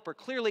my helper,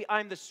 clearly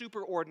I'm the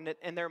superordinate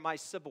and they're my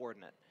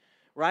subordinate.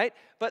 Right?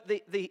 But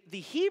the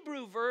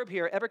Hebrew verb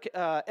here,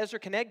 ezer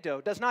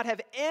kenegdo, does not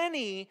have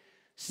any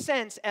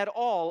sense at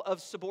all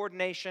of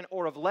subordination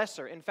or of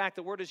lesser. In fact,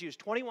 the word is used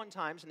 21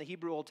 times in the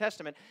Hebrew Old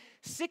Testament.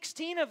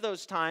 16 of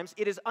those times,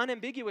 it is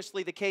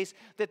unambiguously the case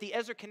that the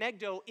ezer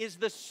kenegdo is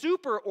the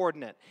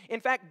superordinate. In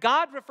fact,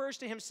 God refers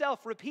to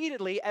himself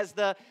repeatedly as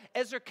the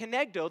ezer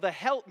kenegdo, the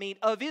helpmeet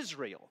of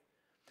Israel.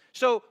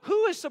 So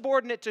who is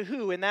subordinate to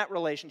who in that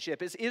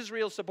relationship? Is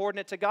Israel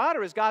subordinate to God,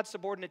 or is God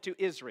subordinate to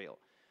Israel?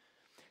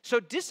 So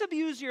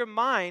disabuse your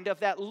mind of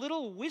that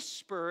little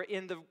whisper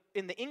in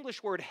the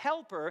English word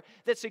helper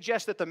that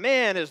suggests that the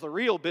man is the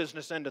real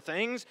business end of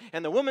things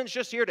and the woman's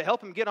just here to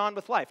help him get on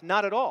with life.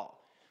 Not at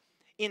all.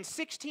 In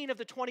 16 of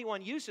the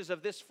 21 uses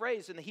of this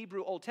phrase in the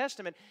Hebrew Old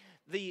Testament,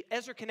 the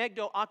ezer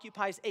kenegdo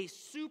occupies a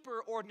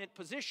superordinate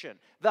position,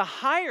 the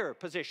higher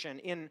position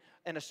in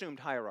an assumed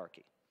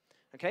hierarchy.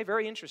 Okay,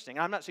 very interesting.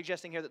 I'm not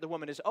suggesting here that the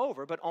woman is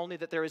over, but only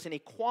that there is an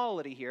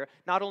equality here,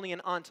 not only an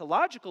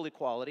ontological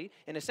equality,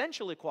 an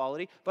essential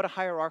equality, but a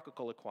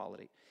hierarchical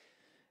equality.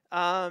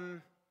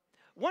 One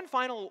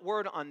final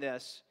word on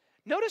this.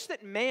 Notice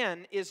that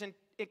man is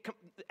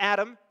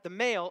Adam, the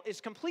male,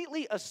 is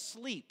completely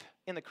asleep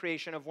in the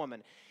creation of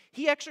woman.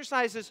 He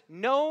exercises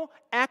no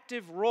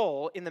active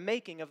role in the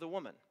making of the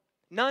woman.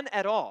 None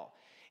at all.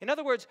 In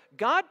other words,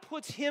 God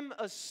puts him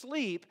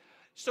asleep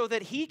so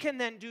that he can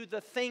then do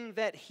the thing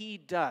that he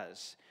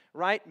does,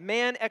 right?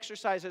 Man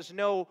exercises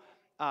no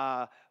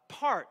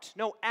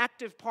no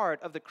active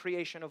part of the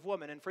creation of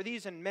woman. And for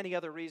these and many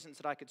other reasons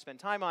that I could spend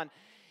time on,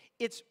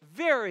 it's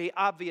very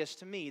obvious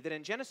to me that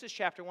in Genesis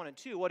chapter 1 and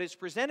 2, what is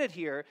presented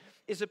here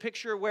is a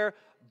picture where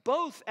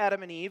both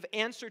Adam and Eve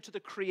answer to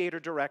the Creator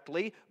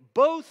directly,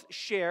 both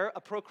share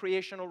a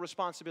procreational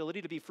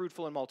responsibility to be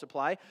fruitful and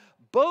multiply,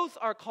 both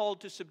are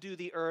called to subdue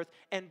the earth,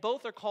 and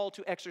both are called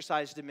to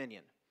exercise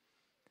dominion.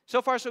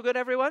 So far, so good,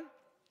 everyone?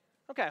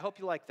 Okay, I hope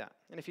you like that.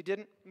 And if you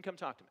didn't, you can come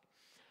talk to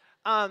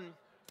me.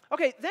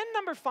 Okay, then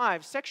number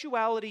 5,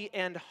 sexuality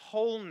and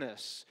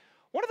wholeness.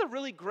 One of the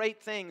really great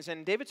things,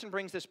 and Davidson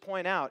brings this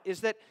point out,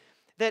 is that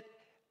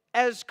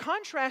as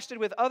contrasted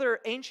with other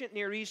ancient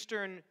Near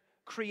Eastern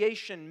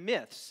creation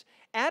myths,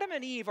 Adam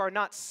and Eve are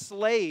not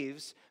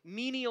slaves,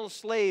 menial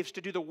slaves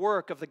to do the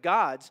work of the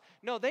gods.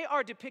 No, they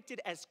are depicted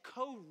as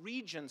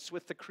co-regents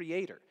with the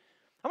Creator.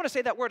 I want to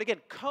say that word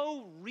again,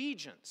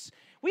 co-regents.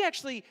 We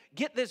actually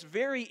get this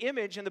very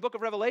image in the book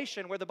of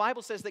Revelation where the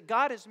Bible says that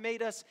God has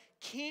made us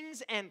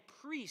kings and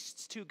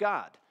priests to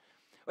God.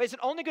 Is it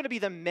only going to be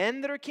the men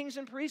that are kings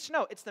and priests?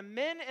 No, it's the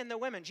men and the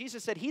women.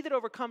 Jesus said, "He that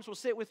overcomes will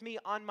sit with me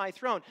on my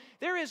throne."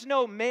 There is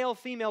no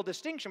male-female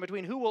distinction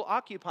between who will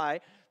occupy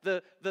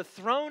the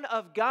throne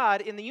of God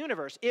in the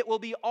universe. It will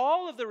be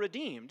all of the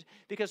redeemed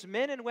because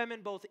men and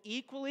women both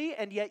equally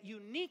and yet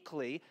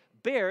uniquely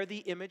bear the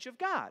image of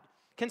God.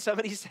 Can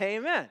somebody say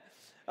amen?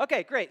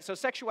 Okay, great. So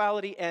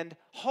sexuality and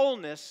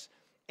wholeness,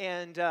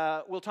 and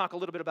we'll talk a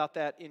little bit about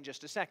that in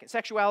just a second.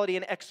 Sexuality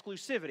and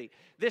exclusivity.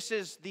 This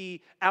is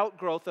the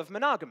outgrowth of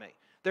monogamy.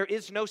 There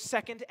is no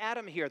second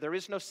Adam here. There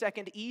is no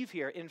second Eve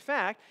here. In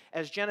fact,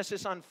 as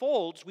Genesis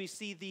unfolds, we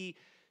see the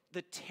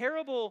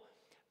terrible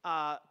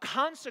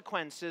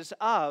consequences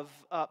of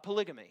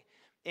polygamy.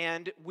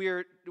 And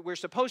we're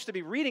supposed to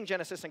be reading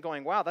Genesis and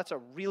going, wow, that's a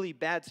really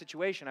bad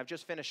situation. I've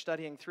just finished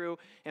studying through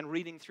and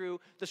reading through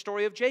the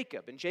story of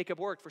Jacob. And Jacob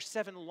worked for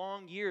 7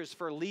 long years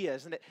for Leah,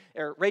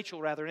 or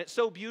Rachel rather. And it's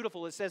so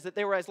beautiful. It says that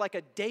they were as like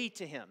a day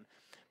to him.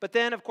 But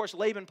then, of course,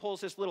 Laban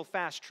pulls this little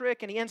fast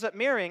trick, and he ends up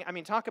marrying,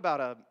 talk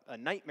about a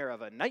nightmare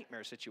of a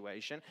nightmare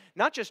situation.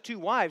 Not just 2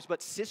 wives,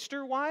 but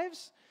sister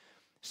wives.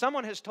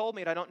 Someone has told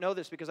me, and I don't know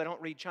this because I don't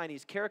read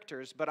Chinese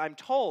characters, but I'm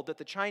told that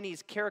the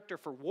Chinese character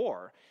for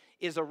war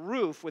is a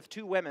roof with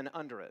 2 women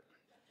under it.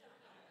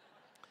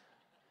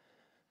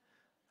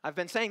 I've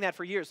been saying that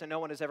for years, and no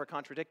one has ever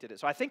contradicted it,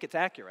 so I think it's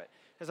accurate.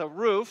 There's a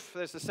roof,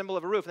 there's the symbol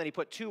of a roof, and then he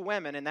put 2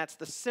 women, and that's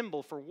the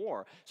symbol for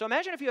war. So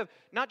imagine if you have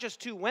not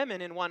just 2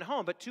 women in one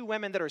home, but 2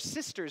 women that are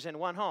sisters in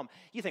one home.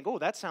 You think, oh,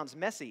 that sounds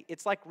messy.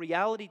 It's like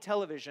reality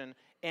television,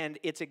 and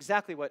it's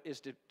exactly what is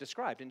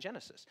described in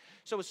Genesis.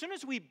 So as soon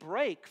as we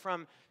break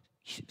from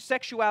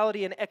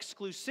sexuality and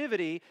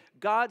exclusivity,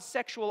 God's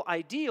sexual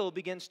ideal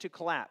begins to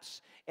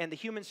collapse, and the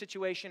human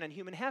situation and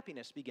human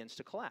happiness begins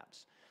to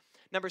collapse.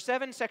 Number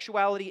 7,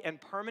 sexuality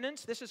and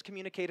permanence. This is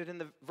communicated in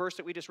the verse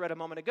that we just read a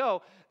moment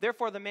ago.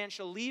 Therefore, the man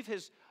shall leave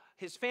his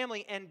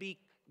family and be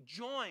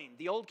joined.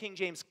 The old King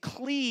James,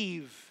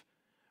 cleave,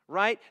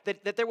 right?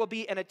 That there will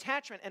be an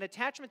attachment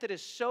that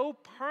is so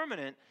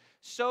permanent,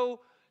 so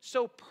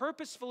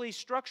purposefully,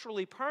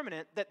 structurally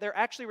permanent, that they're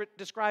actually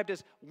described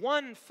as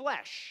one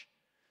flesh.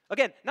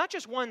 Again, not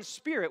just one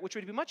spirit, which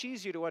would be much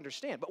easier to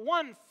understand, but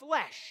one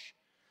flesh.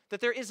 That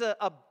there is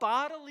a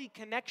bodily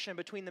connection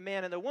between the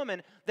man and the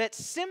woman that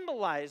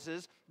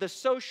symbolizes the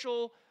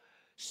social,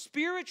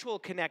 spiritual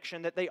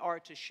connection that they are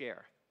to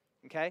share.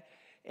 Okay?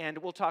 And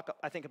we'll talk,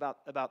 I think,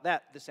 about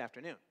that this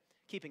afternoon,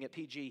 keeping it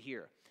PG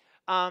here.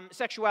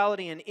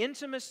 Sexuality and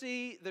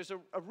intimacy. There's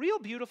a real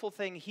beautiful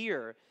thing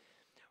here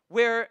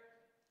where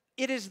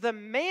it is the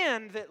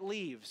man that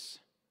leaves.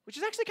 Which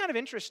is actually kind of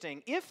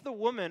interesting. If the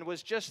woman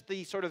was just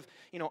the sort of,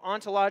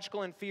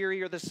 ontological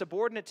inferior, the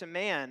subordinate to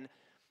man,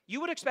 you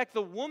would expect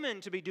the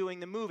woman to be doing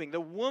the moving. The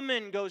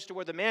woman goes to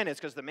where the man is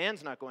because the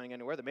man's not going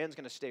anywhere. The man's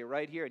going to stay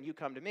right here and you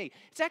come to me.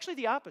 It's actually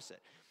the opposite.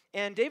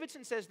 And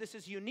Davidson says this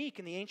is unique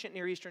in the ancient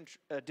Near Eastern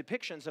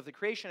depictions of the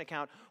creation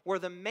account where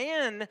the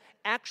man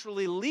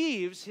actually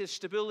leaves his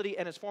stability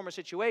and his former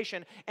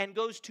situation and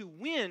goes to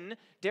win,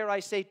 dare I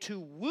say, to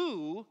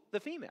woo the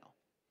female.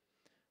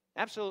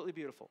 Absolutely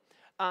beautiful.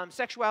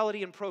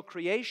 Sexuality and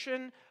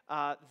procreation,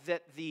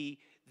 that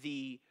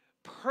the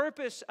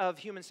purpose of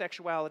human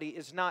sexuality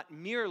is not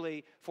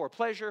merely for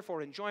pleasure,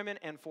 for enjoyment,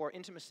 and for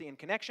intimacy and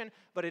connection,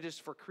 but it is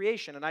for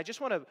creation. And I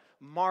just want to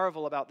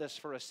marvel about this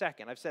for a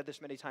second. I've said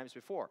this many times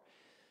before.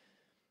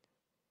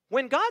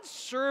 When God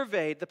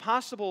surveyed the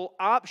possible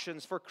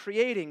options for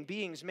creating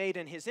beings made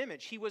in His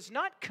image, He was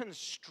not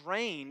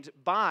constrained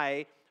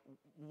by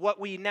what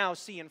we now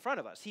see in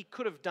front of us. He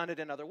could have done it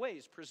in other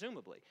ways,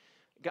 presumably.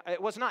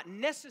 It was not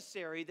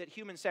necessary that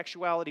human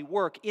sexuality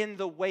work in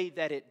the way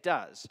that it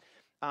does.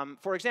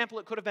 For example,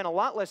 it could have been a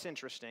lot less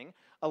interesting,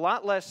 a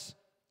lot less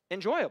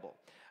enjoyable.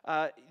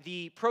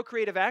 The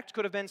procreative act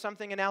could have been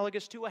something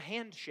analogous to a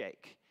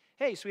handshake.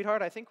 Hey,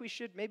 sweetheart, I think we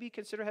should maybe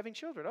consider having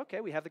children. Okay,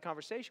 we have the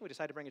conversation. We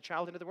decide to bring a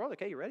child into the world.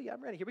 Okay, you ready? Yeah,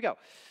 I'm ready. Here we go.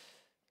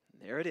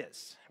 There it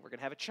is. We're going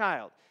to have a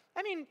child.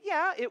 I mean,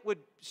 yeah, it would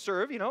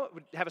serve, it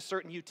would have a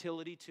certain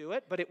utility to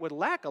it, but it would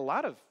lack a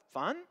lot of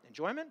fun,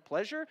 enjoyment,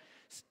 pleasure,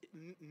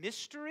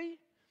 mystery.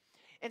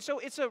 And so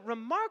it's a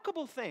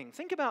remarkable thing.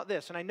 Think about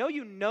this, and I know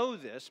you know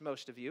this,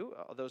 most of you,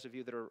 those of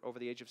you that are over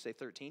the age of, say,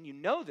 13, you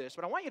know this,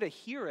 but I want you to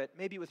hear it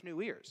maybe with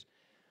new ears.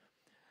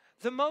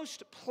 The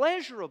most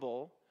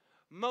pleasurable,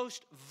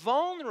 most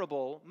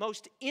vulnerable,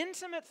 most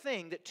intimate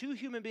thing that two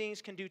human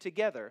beings can do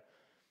together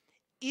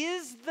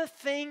is the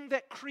thing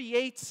that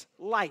creates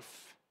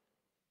life.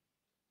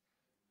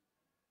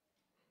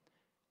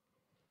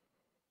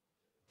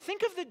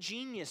 Think of the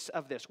genius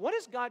of this. What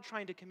is God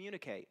trying to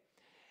communicate?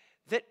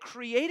 That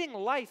creating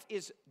life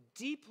is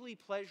deeply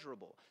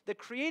pleasurable. That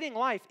creating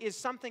life is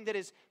something that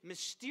is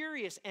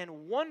mysterious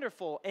and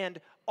wonderful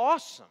and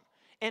awesome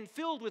and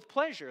filled with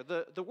pleasure.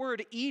 The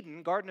word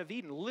Eden, Garden of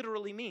Eden,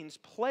 literally means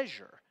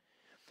pleasure.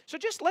 So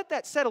just let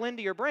that settle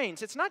into your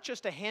brains. It's not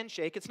just a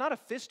handshake. It's not a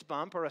fist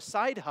bump or a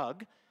side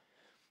hug.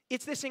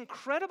 It's this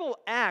incredible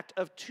act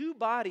of two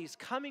bodies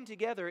coming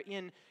together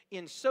in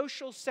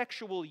social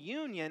sexual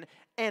union,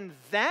 and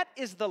that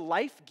is the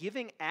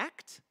life-giving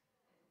act?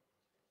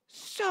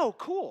 So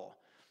cool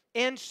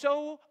and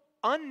so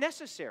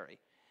unnecessary.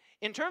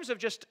 In terms of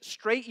just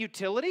straight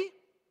utility,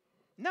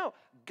 no,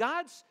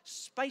 God's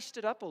spiced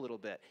it up a little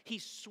bit. He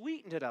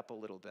sweetened it up a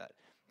little bit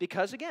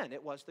because, again,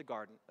 it was the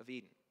Garden of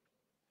Eden.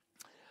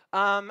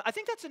 I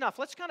think that's enough.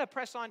 Let's kind of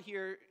press on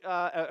here,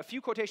 a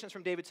few quotations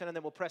from Davidson, and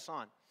then we'll press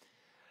on.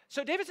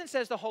 So Davidson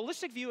says the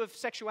holistic view of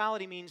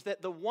sexuality means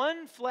that the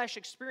one flesh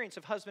experience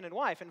of husband and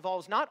wife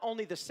involves not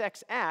only the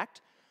sex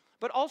act,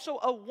 but also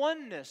a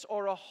oneness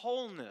or a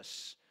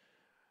wholeness,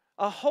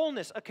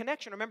 a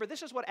connection. Remember,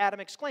 this is what Adam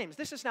exclaims.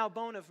 This is now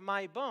bone of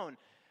my bone,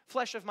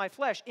 flesh of my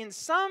flesh. In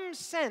some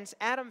sense,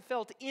 Adam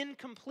felt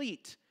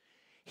incomplete.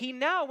 He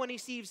now, when he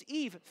sees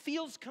Eve,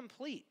 feels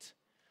complete.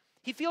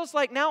 He feels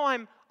like now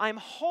I'm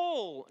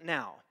whole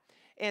now.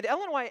 And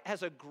Ellen White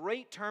has a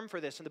great term for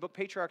this in the book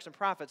Patriarchs and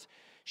Prophets.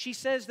 She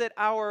says that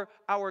our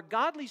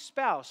godly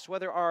spouse,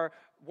 whether our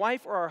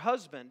wife or our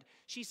husband,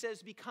 she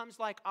says becomes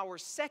like our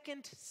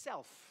second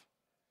self.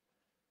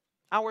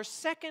 Our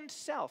second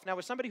self. Now,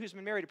 as somebody who's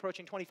been married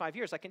approaching 25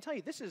 years, I can tell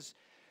you this is,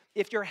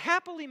 if you're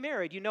happily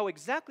married, you know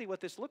exactly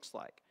what this looks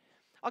like.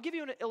 I'll give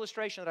you an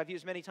illustration that I've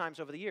used many times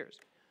over the years.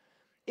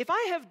 If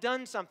I have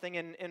done something,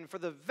 and for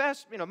the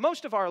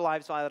most of our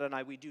lives, Violet and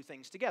I, we do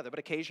things together, but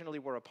occasionally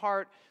we're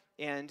apart,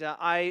 and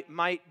I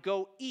might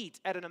go eat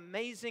at an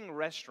amazing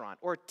restaurant,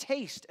 or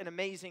taste an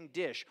amazing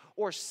dish,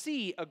 or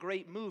see a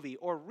great movie,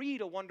 or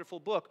read a wonderful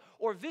book,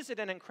 or visit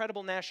an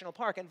incredible national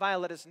park, and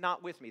Violet is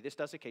not with me. This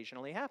does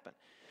occasionally happen.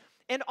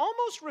 And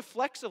almost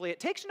reflexively, it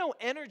takes no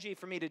energy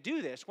for me to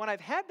do this. When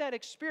I've had that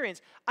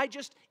experience, I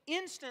just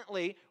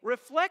instantly,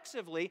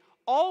 reflexively,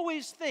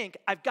 always think,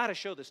 I've got to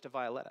show this to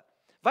Violetta.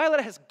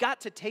 Violetta has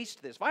got to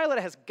taste this.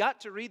 Violetta has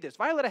got to read this.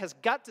 Violetta has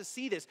got to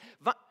see this.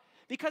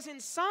 Because in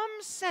some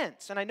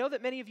sense, and I know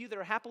that many of you that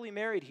are happily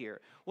married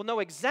here will know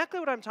exactly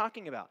what I'm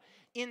talking about.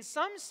 In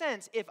some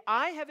sense, if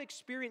I have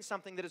experienced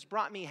something that has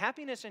brought me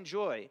happiness and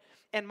joy,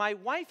 and my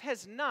wife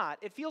has not,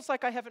 it feels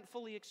like I haven't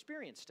fully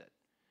experienced it.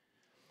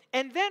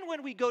 And then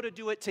when we go to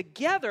do it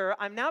together,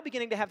 I'm now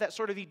beginning to have that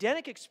sort of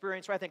Edenic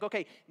experience where I think,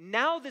 okay,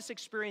 now this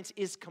experience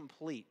is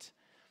complete.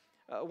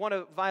 One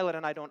of Violet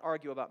and I don't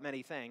argue about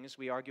many things.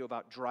 We argue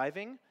about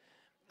driving.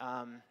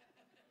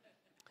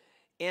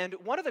 And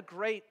one of the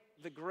great,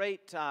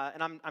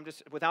 and I'm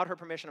just, without her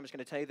permission, I'm just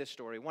going to tell you this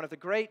story. One of the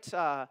great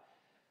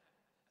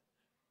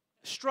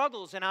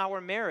struggles in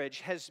our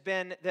marriage has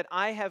been that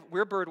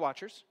we're bird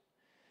watchers.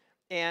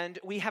 And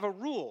we have a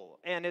rule,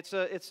 and it's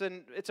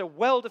a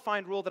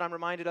well-defined rule that I'm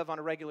reminded of on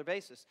a regular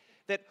basis,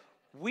 that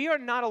we are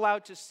not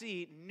allowed to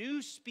see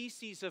new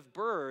species of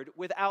bird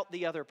without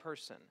the other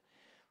person.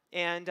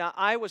 And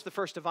I was the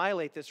first to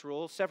violate this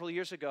rule several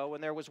years ago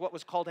when there was what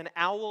was called an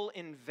owl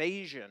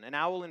invasion. An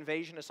owl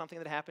invasion is something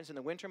that happens in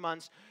the winter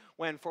months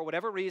when, for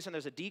whatever reason,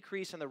 there's a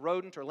decrease in the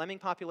rodent or lemming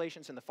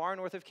populations in the far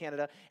north of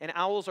Canada, and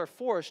owls are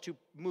forced to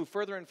move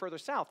further and further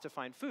south to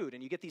find food.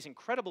 And you get these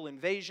incredible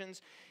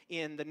invasions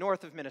in the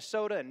north of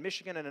Minnesota and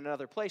Michigan and in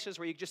other places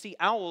where you just see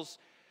owls.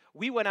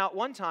 We went out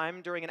one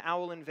time during an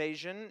owl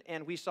invasion,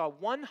 and we saw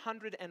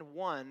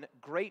 101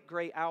 great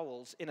gray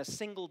owls in a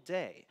single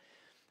day.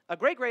 A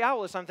great gray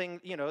owl is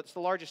something, it's the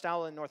largest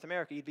owl in North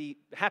America. You'd be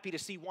happy to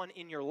see one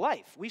in your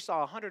life. We saw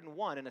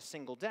 101 in a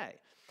single day.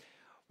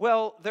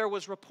 Well, there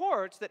was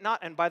reports that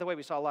and by the way,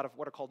 we saw a lot of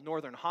what are called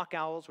northern hawk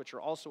owls, which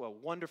are also a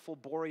wonderful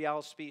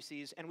boreal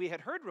species. And we had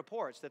heard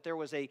reports that there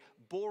was a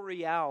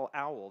boreal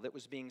owl that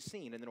was being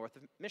seen in the north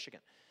of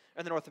Michigan,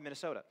 or the north of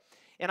Minnesota.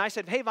 And I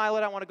said, hey,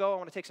 Violet, I want to go. I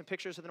want to take some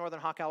pictures of the northern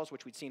hawk owls,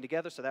 which we'd seen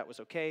together, so that was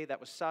okay. That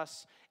was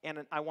sus.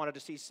 And I wanted to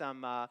see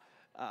some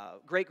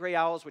great gray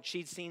owls, which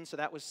she'd seen, so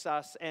that was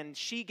sus. And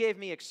she gave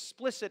me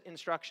explicit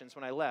instructions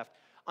when I left.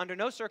 Under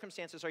no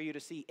circumstances are you to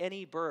see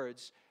any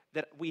birds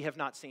that we have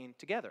not seen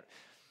together.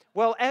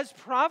 Well, as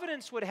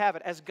providence would have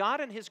it, as God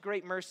in his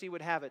great mercy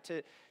would have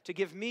it, to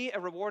give me a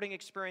rewarding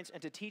experience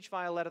and to teach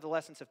Violetta the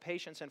lessons of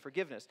patience and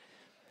forgiveness,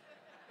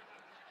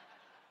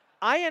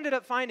 I ended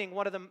up finding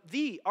one of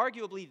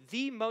arguably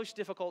the most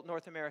difficult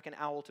North American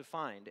owl to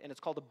find, and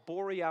it's called a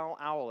boreal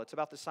owl. It's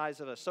about the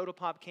size of a soda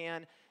pop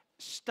can,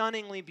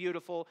 stunningly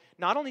beautiful.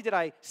 Not only did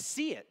I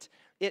see it,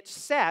 it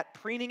sat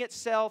preening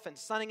itself and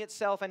sunning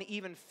itself and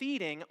even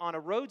feeding on a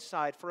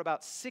roadside for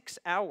about 6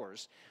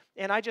 hours.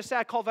 And I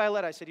called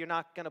Violetta. I said, "You're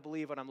not going to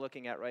believe what I'm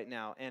looking at right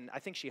now." And I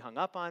think she hung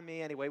up on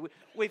me. Anyway,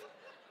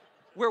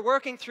 we're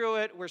working through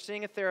it. We're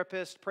seeing a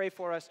therapist. Pray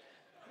for us.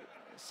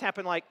 This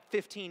happened like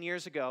 15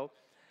 years ago.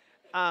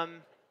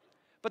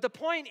 But the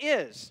point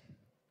is,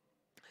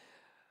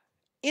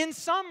 in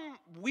some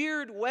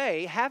weird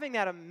way, having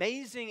that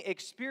amazing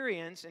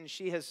experience, and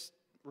she has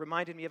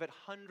reminded me of it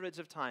hundreds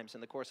of times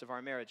in the course of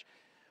our marriage.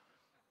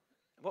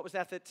 What was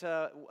that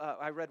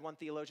I read one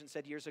theologian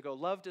said years ago?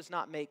 Love does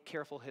not make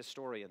careful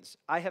historians.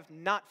 I have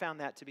not found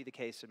that to be the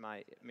case in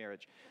my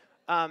marriage.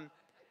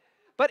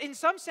 But in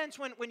some sense,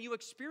 when you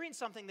experience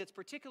something that's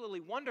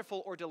particularly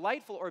wonderful or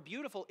delightful or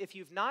beautiful, if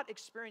you've not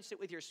experienced it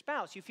with your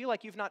spouse, you feel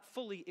like you've not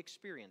fully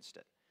experienced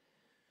it.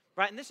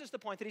 Right? And this is the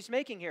point that he's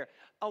making here.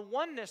 A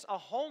oneness, a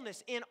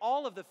wholeness in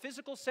all of the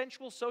physical,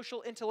 sensual,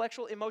 social,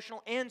 intellectual,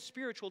 emotional, and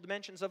spiritual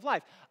dimensions of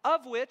life,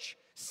 of which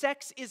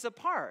sex is a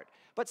part,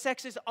 but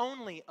sex is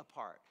only a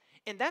part.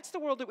 And that's the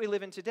world that we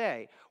live in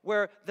today,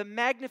 where the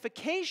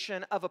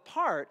magnification of a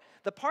part,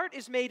 the part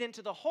is made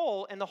into the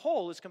whole, and the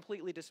whole is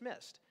completely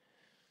dismissed.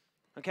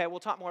 Okay,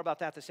 we'll talk more about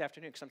that this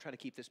afternoon because I'm trying to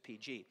keep this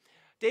PG.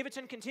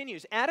 Davidson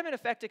continues, Adam in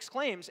effect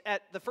exclaims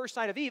at the first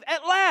sight of Eve,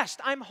 "At last,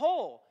 I'm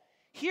whole.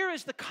 Here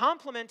is the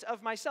complement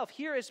of myself.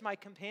 Here is my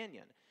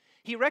companion."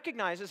 He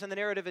recognizes, and the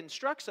narrative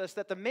instructs us,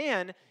 that the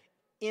man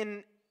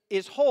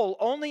is whole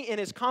only in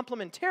his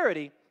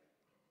complementarity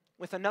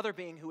with another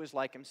being who is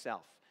like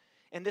himself.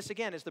 And this,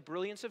 again, is the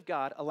brilliance of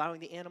God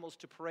allowing the animals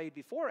to parade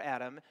before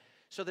Adam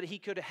so that he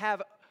could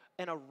have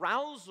an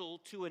arousal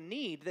to a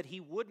need that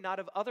he would not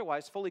have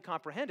otherwise fully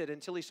comprehended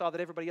until he saw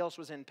that everybody else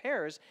was in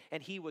pairs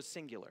and he was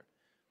singular.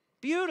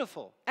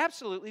 Beautiful.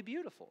 Absolutely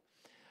beautiful.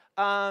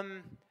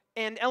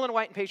 And Ellen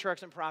White in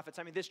Patriarchs and Prophets,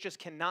 I mean, this just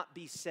cannot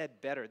be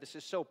said better. This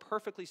is so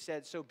perfectly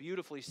said, so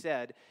beautifully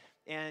said,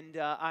 and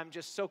I'm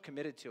just so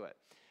committed to it.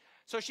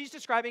 So she's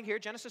describing here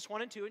Genesis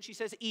 1 and 2, and she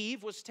says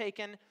Eve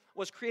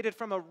was created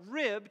from a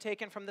rib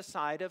taken from the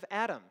side of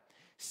Adam,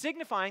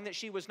 signifying that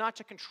she was not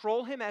to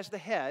control him as the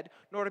head,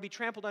 nor to be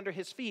trampled under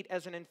his feet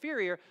as an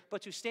inferior,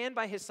 but to stand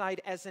by his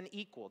side as an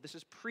equal. This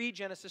is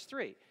pre-Genesis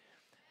 3.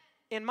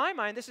 In my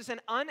mind, this is an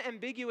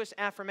unambiguous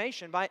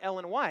affirmation by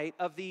Ellen White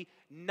of the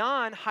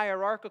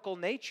non-hierarchical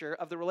nature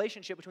of the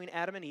relationship between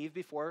Adam and Eve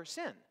before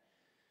sin.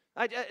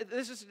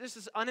 This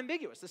is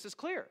unambiguous. This is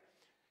clear.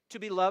 To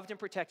be loved and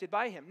protected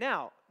by him.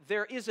 Now,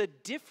 there is a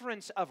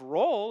difference of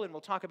role, and we'll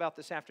talk about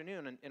this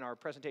afternoon in our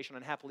presentation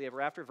on Happily Ever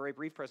After, a very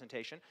brief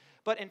presentation.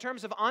 But in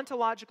terms of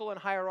ontological and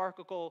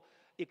hierarchical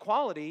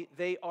equality,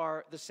 they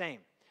are the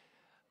same.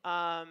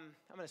 I'm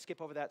going to skip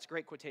over that. It's a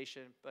great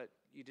quotation, but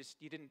you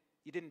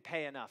didn't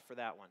pay enough for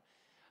that one.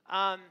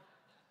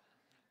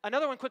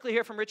 Another one quickly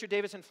here from Richard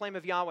Davidson, Flame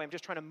of Yahweh. I'm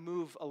just trying to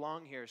move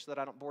along here so that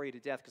I don't bore you to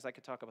death because I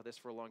could talk about this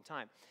for a long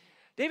time.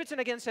 Davidson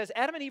again says,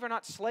 Adam and Eve are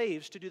not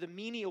slaves to do the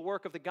menial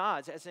work of the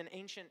gods as in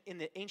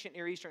the ancient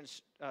Near Eastern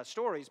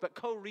stories, but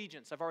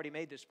co-regents. I've already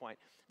made this point.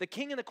 The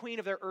king and the queen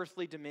of their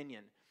earthly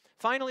dominion.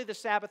 Finally, the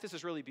Sabbath, this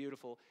is really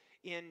beautiful,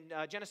 in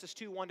Genesis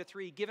 2,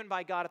 1-3, given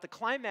by God at the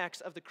climax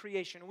of the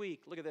creation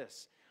week, look at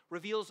this,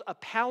 reveals a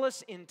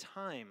palace in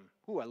time,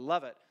 ooh, I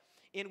love it,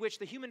 in which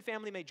the human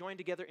family may join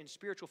together in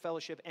spiritual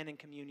fellowship and in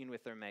communion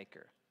with their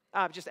Maker.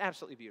 Just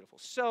absolutely beautiful.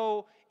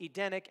 So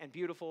Edenic and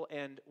beautiful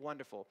and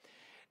wonderful.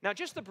 Now,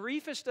 just the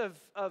briefest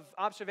of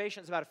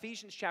observations about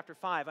Ephesians chapter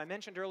 5. I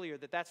mentioned earlier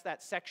that that's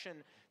that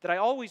section that I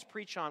always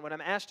preach on. When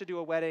I'm asked to do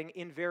a wedding,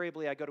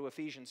 invariably I go to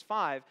Ephesians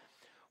 5,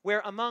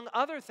 where among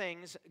other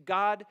things,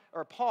 God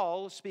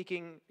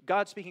speaking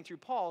through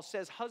Paul,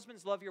 says,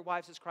 husbands, love your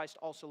wives as Christ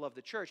also loved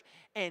the church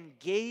and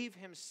gave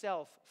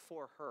himself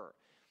for her.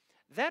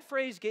 That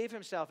phrase, gave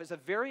himself, is a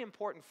very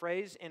important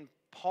phrase in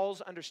Paul's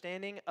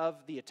understanding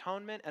of the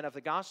atonement and of the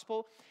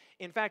gospel.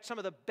 In fact, some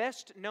of the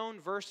best known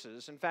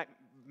verses, in fact,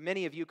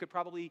 many of you could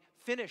probably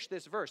finish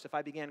this verse if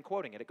I began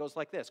quoting it. It goes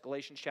like this,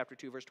 Galatians chapter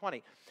 2, verse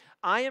 20.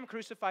 I am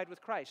crucified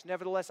with Christ.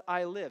 Nevertheless,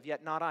 I live,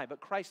 yet not I,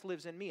 but Christ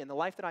lives in me. And the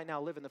life that I now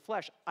live in the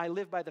flesh, I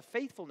live by the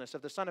faithfulness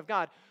of the Son of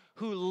God,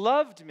 who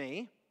loved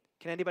me.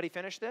 Can anybody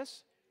finish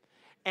this?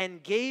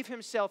 And gave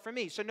himself for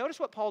me. So notice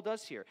what Paul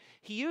does here.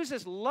 He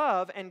uses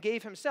love and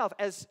gave himself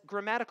as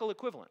grammatical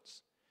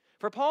equivalents.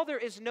 For Paul, there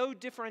is no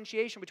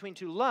differentiation between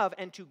to love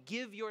and to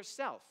give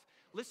yourself.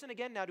 Listen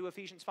again now to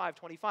Ephesians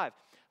 5:25.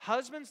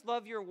 Husbands,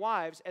 love your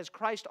wives as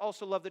Christ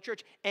also loved the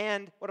church.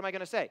 And, what am I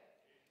going to say?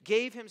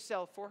 Gave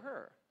himself for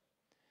her.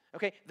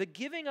 Okay, the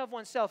giving of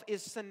oneself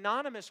is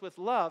synonymous with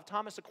love.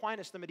 Thomas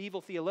Aquinas, the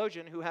medieval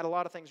theologian who had a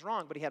lot of things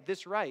wrong, but he had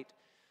this right.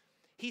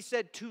 He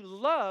said, to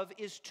love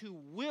is to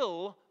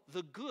will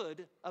the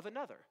good of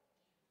another.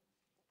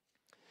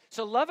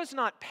 So love is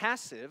not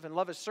passive, and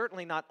love is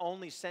certainly not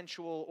only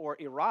sensual or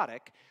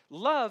erotic.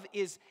 Love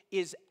is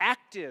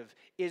active.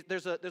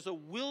 There's a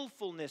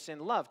willfulness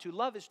in love. To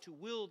love is to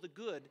will the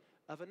good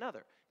of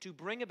another, to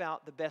bring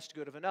about the best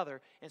good of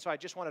another. And so I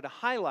just wanted to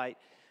highlight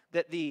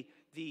that the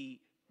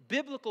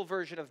biblical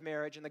version of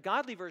marriage and the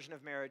godly version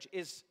of marriage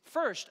is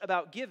first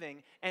about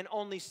giving and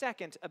only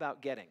second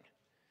about getting.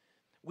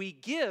 We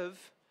give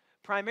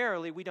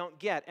primarily, we don't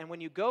get. And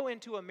when you go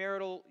into a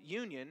marital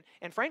union,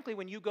 and frankly,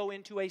 when you go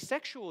into a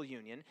sexual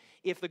union,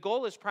 if the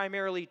goal is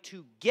primarily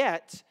to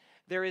get,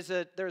 there is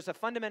a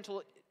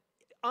fundamental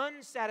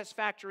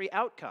unsatisfactory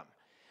outcome.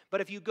 But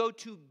if you go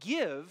to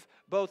give,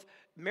 both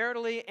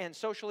maritally and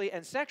socially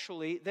and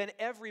sexually, then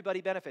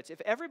everybody benefits.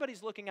 If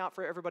everybody's looking out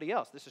for everybody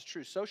else, this is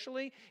true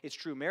socially, it's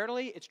true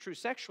maritally, it's true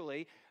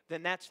sexually,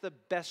 then that's the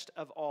best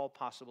of all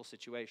possible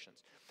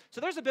situations.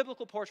 So there's a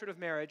biblical portrait of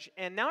marriage,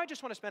 and now I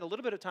just want to spend a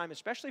little bit of time,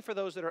 especially for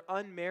those that are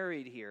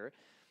unmarried here,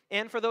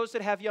 and for those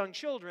that have young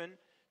children,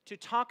 to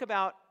talk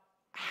about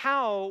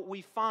how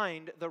we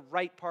find the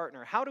right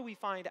partner. How do we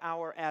find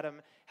our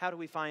Adam? How do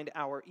we find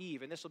our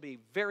Eve? And this will be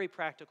very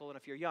practical, and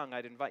if you're young,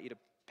 I'd invite you to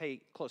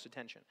pay close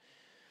attention.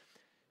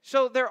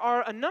 So there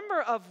are a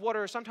number of what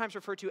are sometimes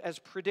referred to as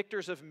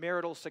predictors of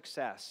marital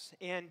success.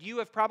 And you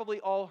have probably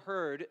all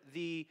heard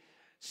the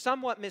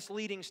somewhat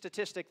misleading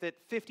statistic that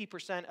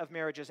 50% of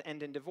marriages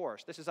end in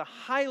divorce. This is a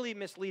highly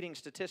misleading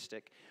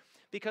statistic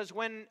because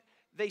when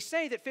they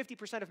say that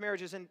 50% of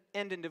marriages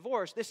end in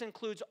divorce, this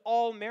includes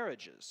all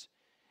marriages.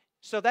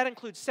 So that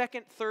includes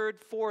second, third,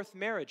 fourth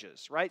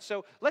marriages, right?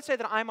 So let's say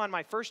that I'm on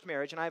my first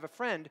marriage and I have a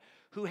friend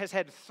who has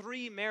had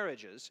 3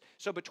 marriages.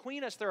 So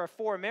between us there are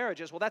 4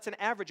 marriages. Well, that's an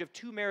average of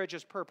 2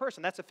 marriages per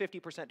person. That's a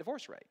 50%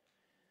 divorce rate.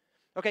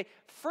 Okay,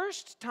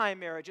 first-time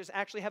marriages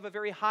actually have a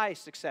very high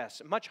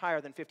success, much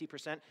higher than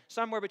 50%,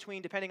 somewhere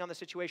between, depending on the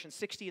situation,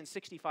 60 and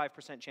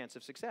 65% chance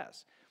of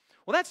success.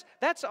 Well,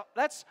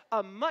 that's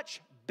a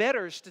much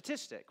better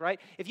statistic,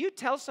 right? If you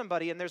tell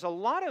somebody, and there's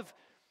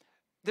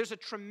a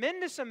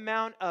tremendous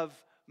amount of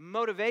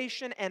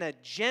motivation and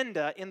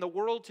agenda in the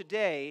world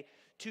today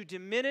to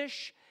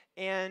diminish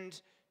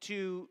and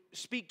to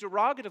speak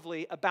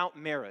derogatively about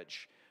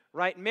marriage,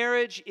 right?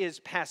 Marriage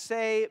is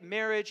passé,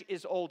 marriage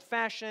is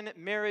old-fashioned,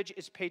 marriage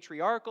is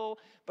patriarchal.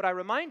 But I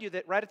remind you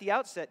that right at the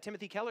outset,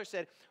 Timothy Keller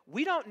said,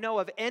 we don't know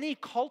of any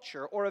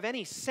culture or of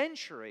any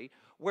century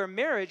where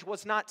marriage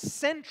was not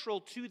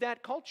central to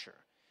that culture.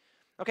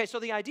 Okay, so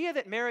the idea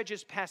that marriage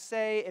is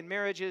passé and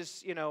marriage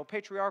is,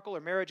 patriarchal or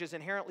marriage is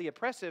inherently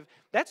oppressive,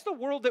 that's the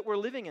world that we're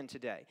living in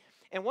today.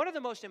 And one of the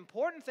most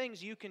important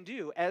things you can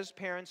do as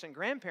parents and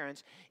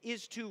grandparents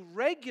is to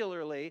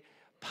regularly,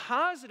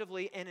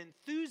 positively, and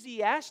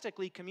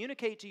enthusiastically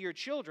communicate to your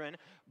children,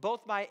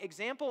 both by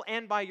example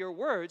and by your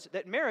words,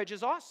 that marriage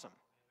is awesome.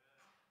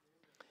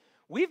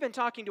 We've been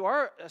talking to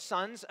our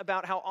sons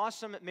about how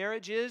awesome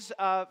marriage is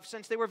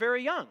since they were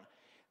very young.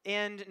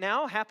 And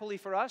now, happily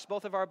for us,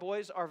 both of our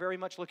boys are very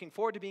much looking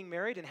forward to being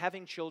married and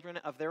having children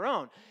of their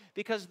own.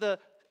 Because the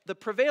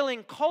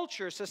prevailing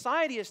culture,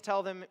 society is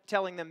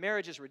telling them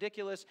marriage is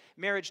ridiculous,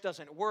 marriage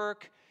doesn't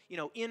work,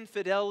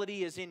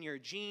 infidelity is in your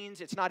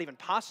genes, it's not even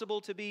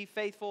possible to be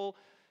faithful,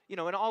 and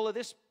all of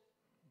this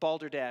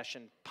balderdash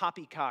and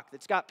poppycock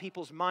that's got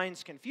people's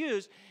minds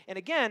confused, and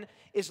again,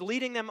 is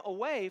leading them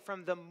away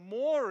from the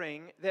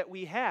mooring that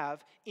we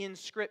have in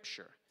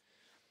Scripture.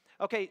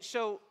 Okay,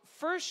 so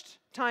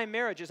first-time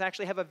marriages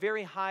actually have a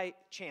very high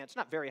chance,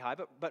 not very high,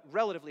 but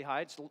relatively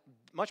high, it's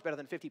much better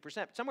than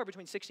 50%, somewhere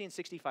between 60 and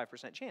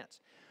 65% chance.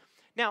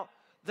 Now,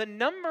 the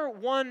number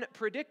one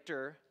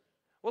predictor,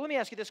 well, let me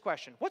ask you this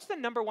question. What's the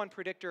number one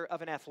predictor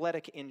of an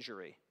athletic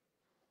injury?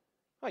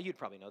 Well, you'd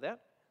probably know that.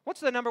 What's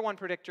the number one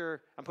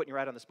predictor? I'm putting you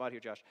right on the spot here,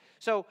 Josh.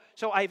 So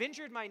I've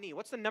injured my knee.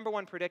 What's the number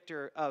one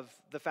predictor of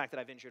the fact that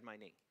I've injured my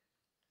knee?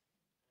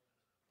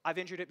 I've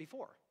injured it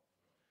before.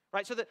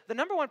 Right, so the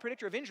number one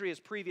predictor of injury is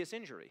previous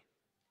injury.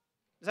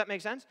 Does that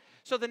make sense?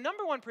 So the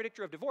number one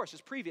predictor of divorce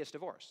is previous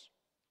divorce.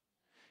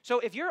 So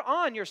if you're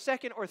on your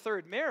second or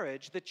third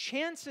marriage, the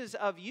chances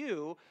of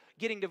you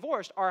getting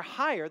divorced are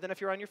higher than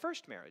if you're on your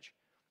first marriage.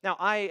 Now,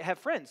 I have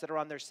friends that are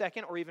on their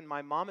second, or even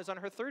my mom is on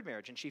her third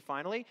marriage, and she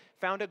finally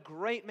found a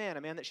great man,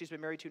 a man that she's been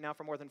married to now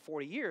for more than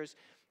 40 years,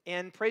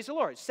 and praise the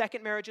Lord,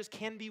 second marriages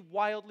can be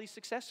wildly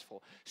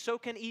successful. So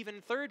can even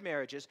third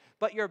marriages,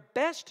 but your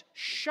best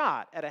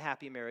shot at a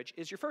happy marriage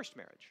is your first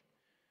marriage.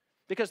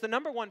 Because the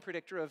number one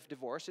predictor of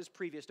divorce is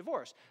previous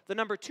divorce. The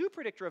number two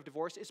predictor of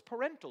divorce is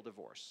parental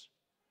divorce.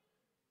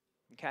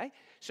 Okay?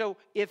 So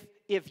if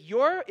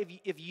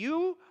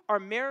you are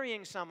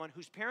marrying someone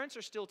whose parents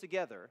are still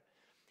together,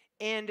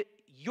 and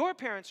your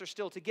parents are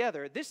still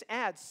together, this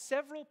adds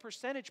several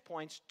percentage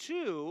points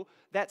to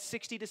that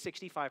 60 to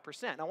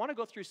 65%. I want to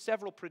go through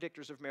several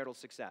predictors of marital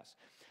success.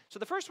 So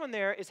the first one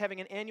there is having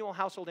an annual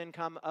household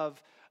income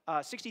of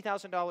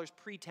 $60,000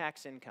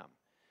 pre-tax income.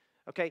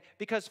 Okay?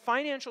 Because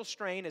financial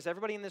strain, as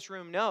everybody in this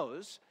room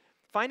knows,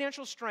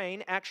 financial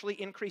strain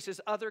actually increases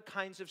other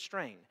kinds of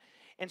strain.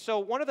 And so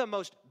one of the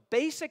most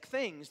basic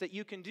things that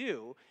you can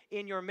do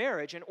in your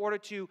marriage in order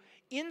to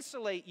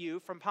insulate you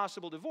from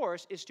possible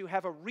divorce is to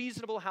have a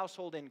reasonable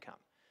household income.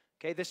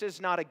 Okay, this is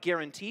not a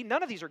guarantee.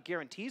 None of these are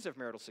guarantees of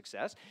marital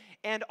success.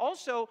 And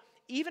also,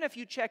 even if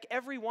you check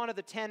every one of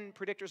the 10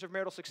 predictors of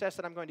marital success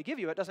that I'm going to give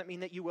you, it doesn't mean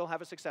that you will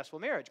have a successful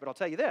marriage. But I'll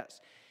tell you this.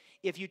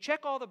 If you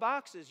check all the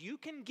boxes, you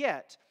can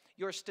get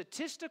your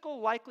statistical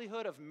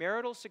likelihood of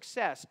marital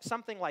success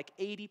something like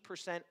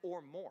 80%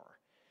 or more,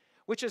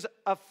 which is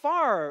a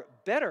far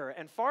better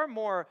and far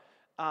more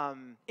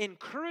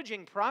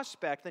encouraging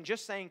prospect than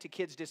just saying to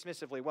kids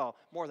dismissively, well,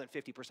 more than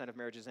 50% of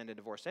marriages end in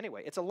divorce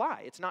anyway. It's a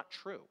lie. It's not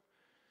true.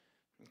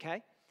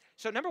 Okay?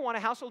 So number one, a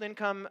household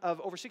income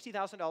of over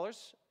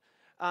 $60,000.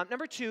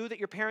 Number two, that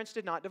your parents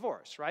did not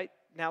divorce, right?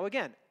 Now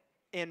again,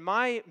 in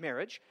my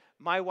marriage,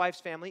 my wife's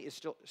family is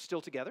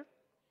still together.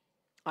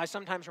 I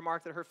sometimes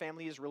remark that her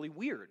family is really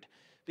weird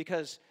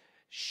because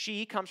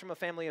she comes from a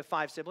family of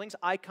 5 siblings.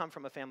 I come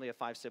from a family of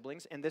 5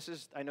 siblings. And this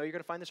is, I know you're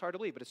going to find this hard to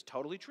believe, but it's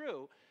totally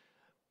true.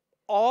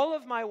 All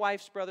of my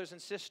wife's brothers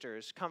and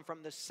sisters come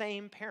from the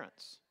same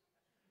parents.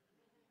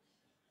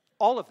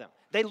 All of them.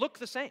 They look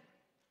the same.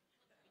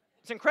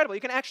 It's incredible.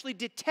 You can actually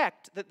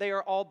detect that they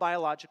are all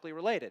biologically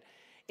related.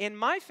 In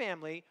my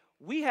family,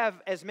 we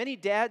have as many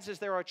dads as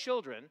there are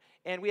children,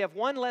 and we have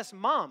one less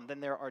mom than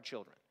there are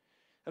children.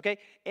 Okay?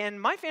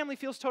 And my family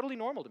feels totally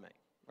normal to me,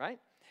 right?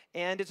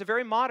 And it's a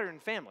very modern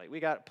family. We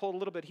got pulled a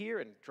little bit here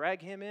and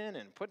drag him in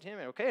and put him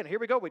in. Okay, and here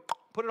we go. We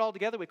put it all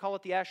together. We call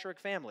it the Asscherick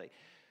family.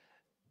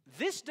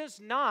 This does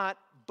not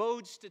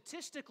bode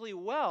statistically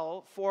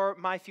well for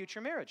my future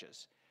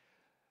marriages.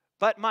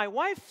 But my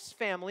wife's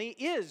family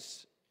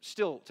is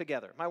still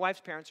together. My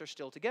wife's parents are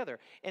still together.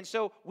 And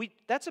so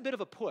that's a bit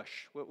of a push,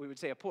 what we would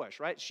say a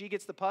push, right? She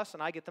gets the plus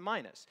and I get the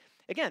minus.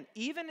 Again,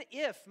 even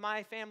if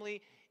my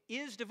family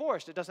is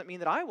divorced, it doesn't mean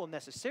that I will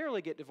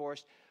necessarily get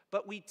divorced,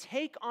 but we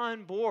take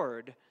on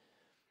board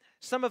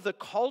some of the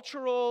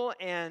cultural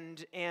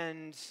and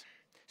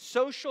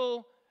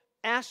social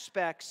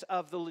aspects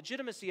of the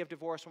legitimacy of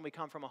divorce when we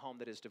come from a home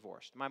that is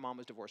divorced. My mom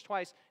was divorced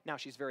twice. Now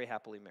she's very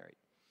happily married.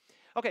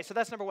 Okay, so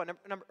that's number one.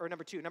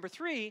 Number two. Number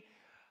three,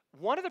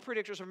 one of the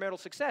predictors of marital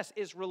success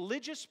is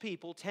religious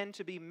people tend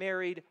to be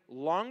married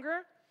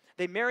longer.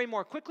 They marry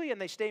more quickly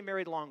and they stay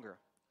married longer.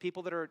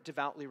 People that are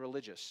devoutly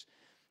religious.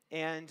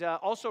 And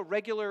also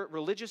regular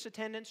religious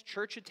attendance,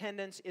 church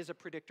attendance is a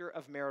predictor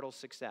of marital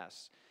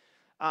success.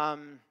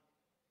 We're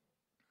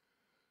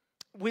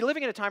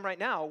living in a time right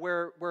now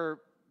where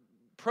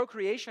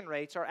procreation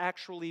rates are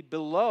actually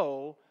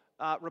below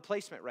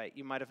replacement rate.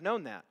 You might have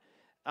known that.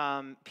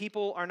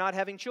 People are not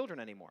having children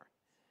anymore.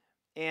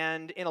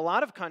 And in a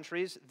lot of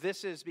countries,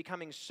 this is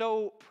becoming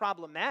so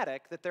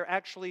problematic that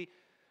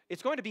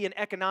it's going to be an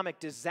economic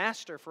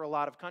disaster for a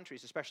lot of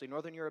countries, especially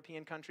Northern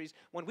European countries.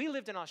 When we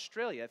lived in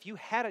Australia, if you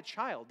had a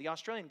child, the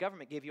Australian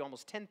government gave you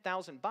almost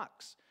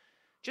 $10,000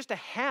 just to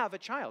have a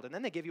child. And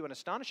then they give you an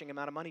astonishing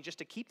amount of money just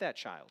to keep that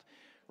child,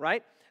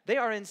 right? They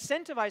are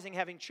incentivizing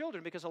having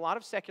children because a lot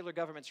of secular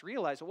governments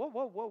realize,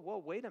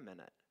 whoa, wait a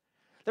minute.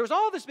 There was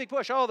all this big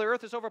push, the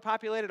earth is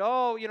overpopulated,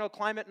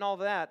 climate and all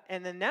that.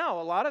 And then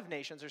now a lot of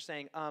nations are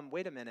saying,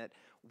 wait a minute,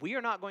 we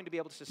are not going to be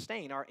able to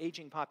sustain our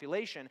aging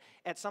population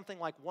at something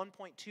like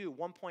 1.2,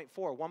 1.4,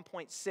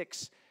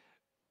 1.6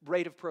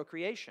 rate of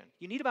procreation.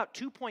 You need about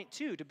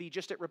 2.2 to be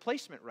just at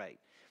replacement rate.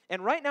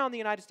 And right now in the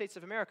United States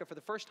of America, for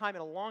the first time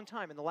in a long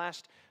time, in the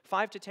last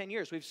 5 to 10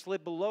 years, we've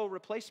slid below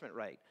replacement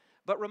rate.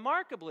 But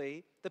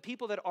remarkably, the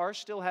people that are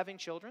still having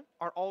children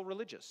are all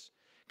religious.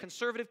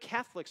 Conservative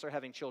Catholics are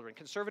having children.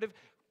 Conservative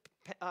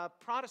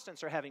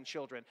Protestants are having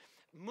children.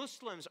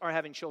 Muslims are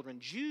having children.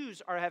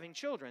 Jews are having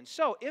children.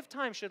 So if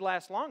time should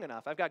last long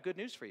enough, I've got good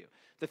news for you.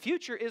 The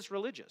future is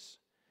religious.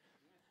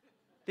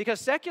 Because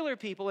secular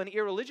people and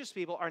irreligious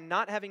people are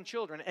not having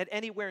children at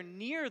anywhere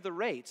near the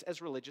rates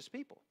as religious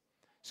people.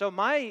 So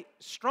my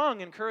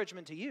strong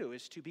encouragement to you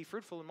is to be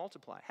fruitful and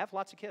multiply. Have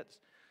lots of kids.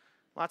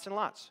 Lots and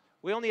lots.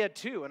 We only had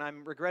 2, and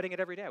I'm regretting it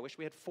every day. I wish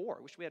we had 4.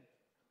 I wish we had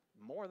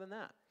more than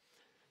that.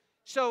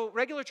 So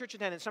regular church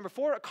attendance. Number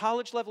 4, a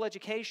college-level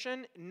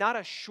education, not a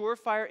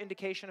surefire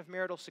indication of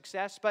marital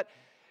success,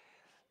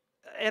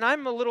 and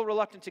I'm a little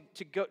reluctant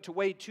to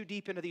wade too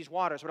deep into these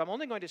waters, but I'm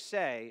only going to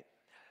say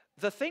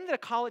the thing that a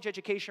college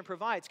education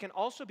provides can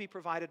also be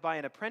provided by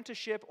an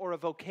apprenticeship or a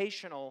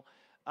vocational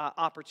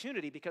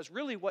opportunity, because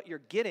really what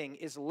you're getting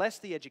is less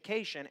the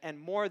education and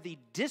more the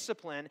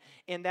discipline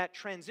in that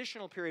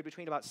transitional period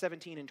between about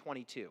 17 and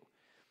 22.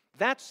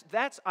 That's,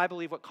 I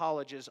believe, what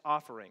college is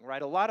offering,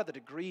 right? A lot of the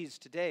degrees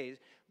today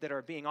that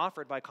are being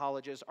offered by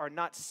colleges are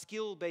not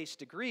skill-based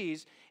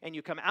degrees, and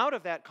you come out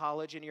of that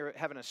college and you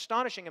have an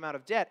astonishing amount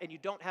of debt and you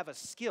don't have a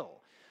skill.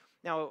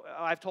 Now,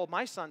 I've told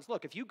my sons,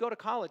 look, if you go to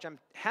college, I'm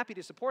happy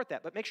to support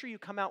that, but make sure you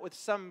come out with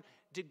some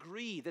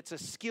degree that's a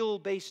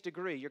skill-based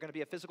degree. You're going to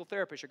be a physical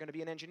therapist, you're going to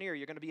be an engineer,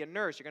 you're going to be a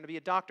nurse, you're going to be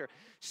a doctor,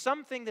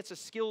 something that's a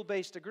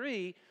skill-based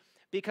degree,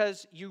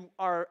 because you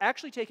are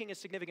actually taking a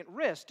significant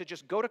risk to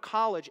just go to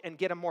college and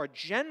get a more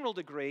general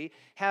degree,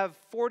 have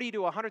 $40,000 to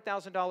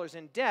 $100,000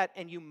 in debt,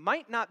 and you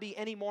might not be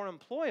any more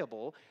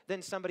employable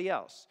than somebody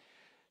else.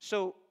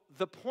 So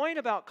the point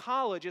about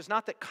college is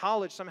not that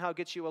college somehow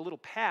gets you a little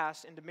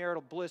pass into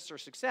marital bliss or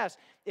success.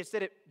 It's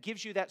that it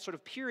gives you that sort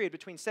of period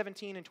between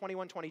 17 and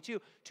 21, 22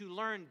 to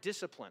learn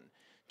discipline,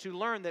 to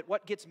learn that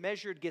what gets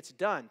measured gets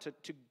done,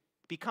 to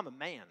become a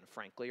man,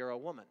 frankly, or a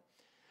woman.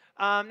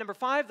 Number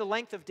 5, the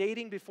length of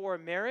dating before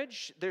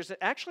marriage. There's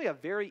actually a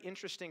very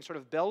interesting sort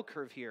of bell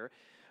curve here.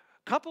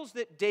 Couples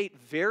that date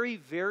very,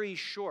 very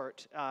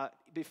short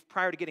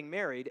prior to getting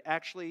married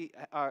actually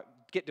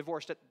get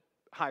divorced at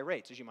high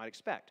rates, as you might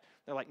expect.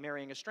 They're like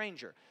marrying a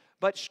stranger.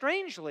 But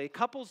strangely,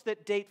 couples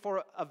that date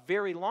for a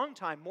very long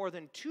time, more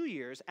than 2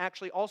 years,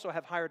 actually also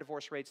have higher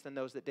divorce rates than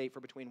those that date for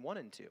between 1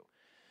 and 2.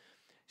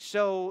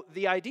 So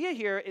the idea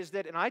here is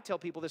that, and I tell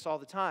people this all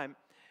the time,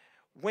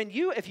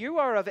 if you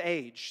are of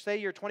age, say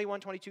you're 21,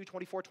 22,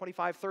 24,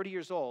 25, 30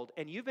 years old,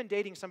 and you've been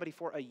dating somebody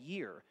for a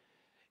year,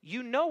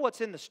 you know what's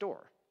in the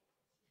store.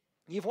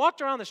 You've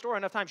walked around the store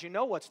enough times, you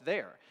know what's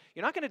there.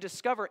 You're not going to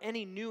discover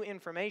any new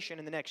information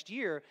in the next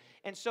year.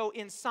 And so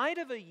inside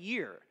of a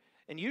year,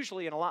 and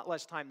usually in a lot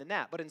less time than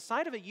that, but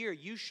inside of a year,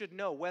 you should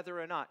know whether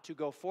or not to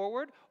go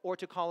forward or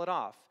to call it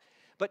off.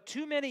 But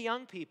too many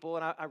young people,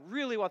 and I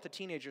really want the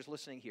teenagers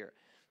listening here,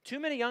 too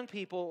many young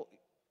people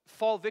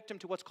fall victim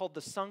to what's called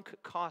the sunk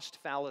cost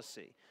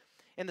fallacy.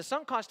 And the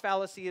sunk cost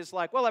fallacy is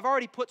like, well, I've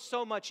already put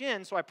so much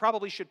in, so I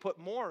probably should put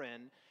more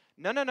in.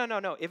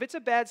 No. If it's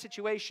a bad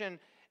situation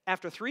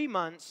after 3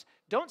 months,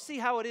 don't see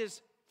how it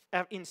is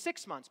in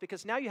 6 months,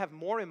 because now you have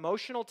more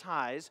emotional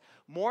ties,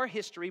 more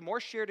history,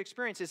 more shared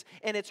experiences,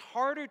 and it's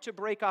harder to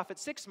break off at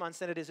 6 months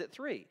than it is at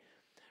 3.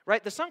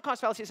 Right? The sunk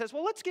cost fallacy says,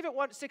 well, let's give it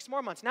 6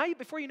 more months. Now,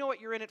 before you know it,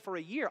 you're in it for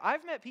a year.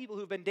 I've met people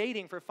who've been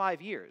dating for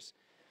 5 years.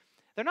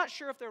 They're not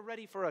sure if they're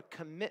ready for a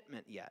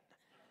commitment yet.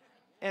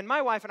 And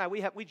my wife and I,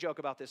 we joke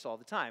about this all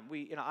the time.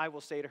 I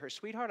will say to her,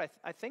 sweetheart,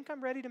 I think I'm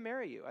ready to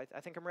marry you. I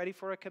think I'm ready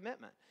for a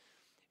commitment.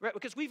 Right?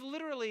 Because we've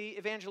literally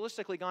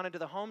evangelistically gone into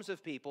the homes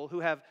of people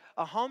who have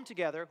a home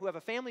together, who have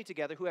a family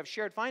together, who have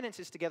shared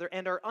finances together,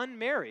 and are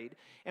unmarried.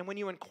 And when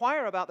you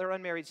inquire about their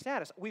unmarried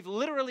status, we've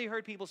literally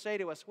heard people say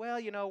to us,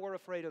 well, we're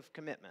afraid of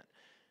commitment.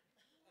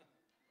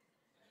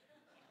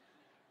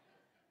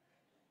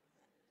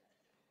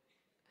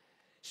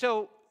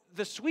 So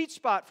the sweet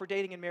spot for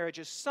dating and marriage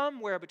is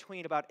somewhere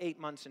between about 8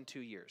 months and 2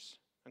 years,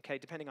 okay,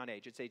 depending on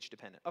age. It's age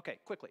dependent. Okay,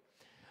 quickly.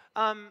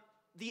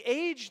 The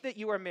age that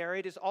you are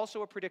married is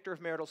also a predictor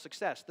of marital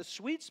success. The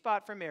sweet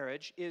spot for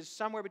marriage is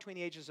somewhere between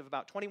the ages of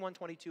about 21,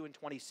 22, and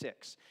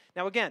 26.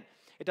 Now, again,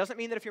 it doesn't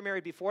mean that if you're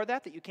married before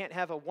that you can't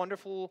have a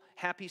wonderful,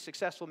 happy,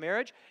 successful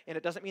marriage, and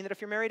it doesn't mean that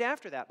if you're married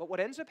after that. But what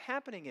ends up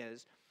happening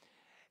is,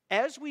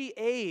 as we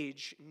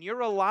age,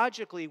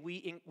 neurologically,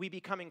 we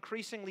become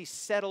increasingly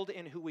settled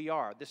in who we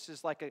are. This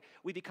is like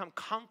we become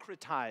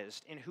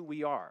concretized in who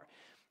we are.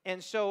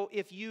 And so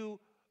if you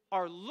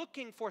are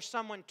looking for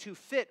someone to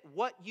fit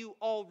what you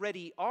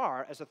already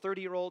are as a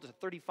 30-year-old, as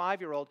a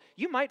 35-year-old,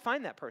 you might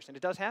find that person.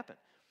 It does happen.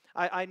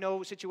 I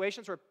know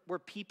situations where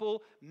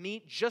people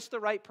meet just the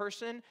right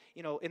person,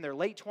 in their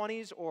late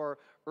 20s or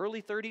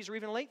early 30s or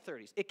even late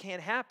 30s. It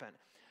can happen.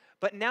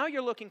 But now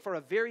you're looking for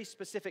a very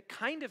specific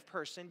kind of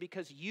person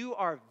because you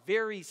are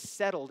very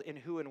settled in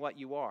who and what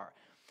you are.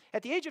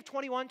 At the age of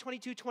 21,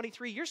 22,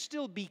 23, you're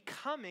still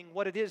becoming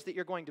what it is that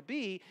you're going to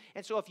be.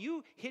 And so if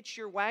you hitch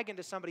your wagon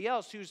to somebody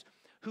else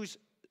who's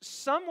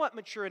somewhat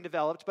mature and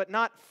developed, but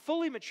not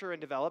fully mature and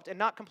developed, and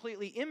not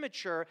completely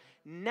immature,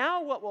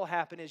 now what will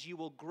happen is you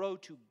will grow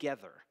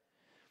together.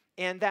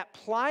 And that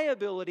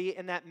pliability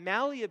and that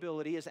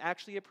malleability is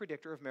actually a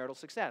predictor of marital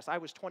success. I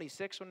was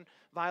 26 when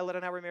Violet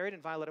and I were married,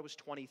 and Violetta was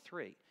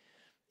 23.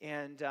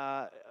 And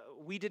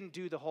we didn't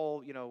do the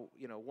whole,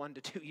 1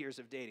 to 2 years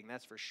of dating,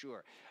 that's for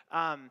sure.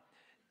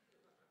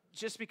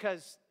 Just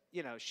because,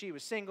 she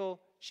was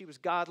single, she was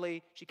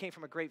godly, she came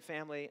from a great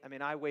family. I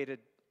mean, I waited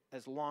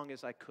as long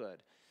as I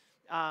could.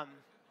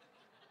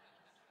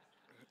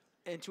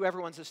 And to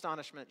everyone's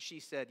astonishment,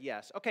 she said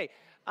yes. Okay,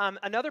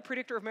 another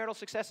predictor of marital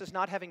success is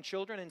not having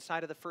children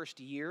inside of the first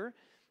year.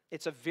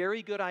 It's a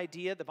very good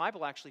idea. The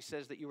Bible actually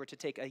says that you were to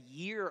take a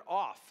year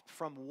off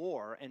from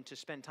war and to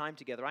spend time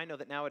together. I know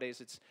that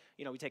nowadays it's,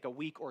 we take a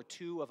week or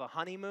 2 of a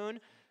honeymoon,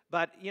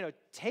 but,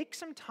 take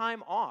some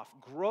time off.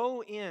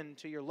 Grow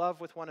into your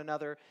love with one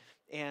another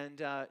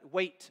and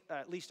wait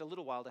at least a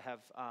little while to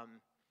have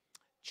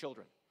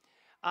children.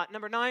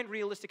 Number 9,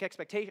 realistic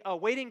expectation.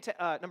 Number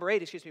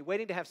 8,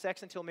 waiting to have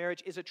sex until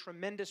marriage is a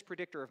tremendous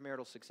predictor of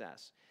marital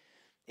success.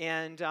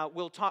 And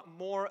we'll talk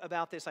more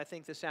about this, I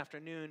think, this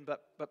afternoon.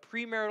 But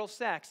premarital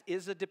sex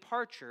is a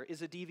departure,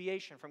 is a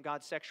deviation from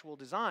God's sexual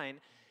design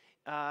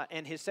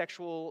and His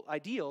sexual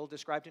ideal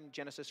described in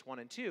Genesis 1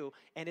 and 2.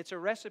 And it's a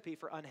recipe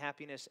for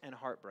unhappiness and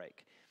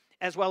heartbreak,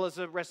 as well as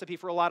a recipe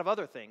for a lot of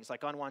other things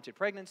like unwanted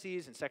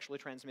pregnancies and sexually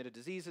transmitted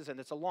diseases. And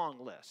it's a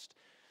long list.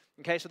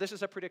 Okay, so this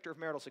is a predictor of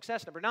marital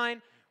success. Number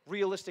 9,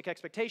 realistic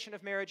expectation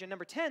of marriage. And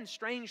number 10,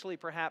 strangely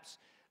perhaps,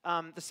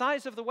 the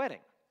size of the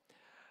wedding.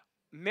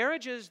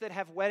 marriages that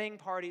have wedding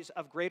parties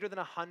of greater than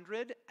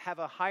 100 have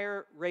a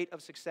higher rate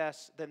of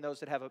success than those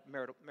that have a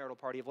marital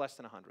party of less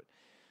than 100.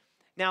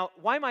 Now,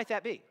 why might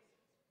that be?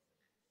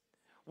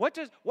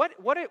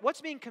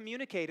 What's being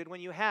communicated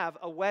when you have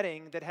a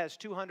wedding that has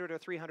 200 or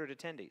 300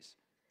 attendees?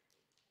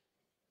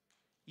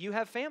 You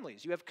have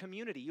families, you have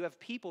community, you have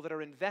people that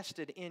are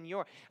invested in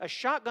a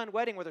shotgun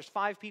wedding where there's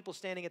 5 people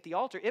standing at the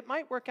altar. It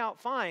might work out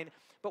fine,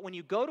 but when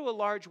you go to a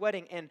large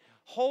wedding and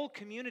whole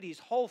communities,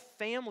 whole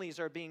families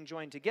are being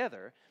joined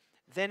together,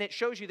 then it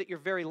shows you that you're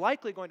very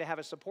likely going to have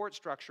a support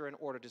structure in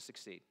order to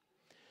succeed.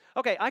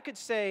 Okay, I could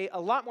say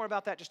a lot more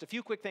about that, just a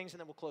few quick things, and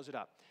then we'll close it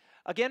up.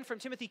 Again, from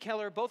Timothy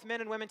Keller, both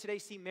men and women today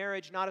see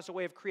marriage not as a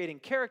way of creating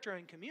character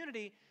and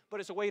community, but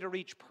as a way to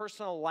reach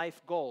personal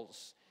life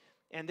goals.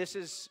 And this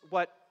is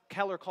what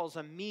Keller calls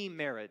a me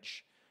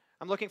marriage.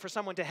 I'm looking for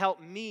someone to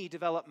help me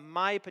develop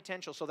my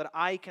potential so that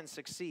I can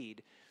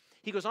succeed.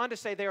 He goes on to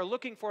say they are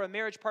looking for a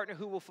marriage partner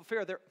who will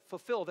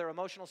fulfill their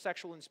emotional,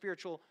 sexual, and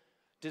spiritual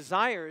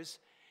desires,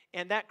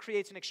 and that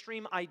creates an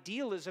extreme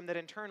idealism that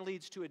in turn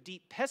leads to a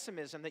deep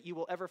pessimism that you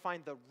will ever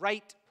find the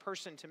right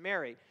person to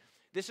marry.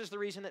 This is the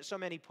reason that so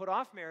many put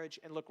off marriage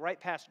and look right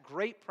past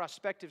great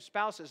prospective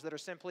spouses that are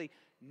simply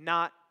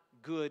not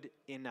good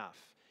enough.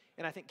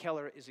 And I think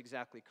Keller is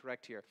exactly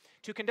correct here.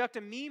 To conduct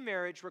a me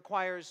marriage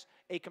requires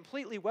a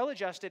completely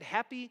well-adjusted,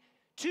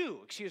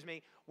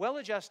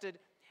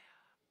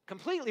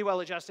 completely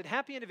well-adjusted,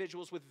 happy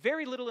individuals with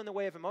very little in the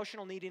way of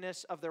emotional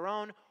neediness of their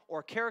own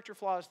or character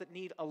flaws that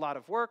need a lot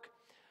of work.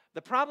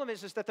 The problem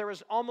is that there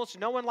is almost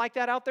no one like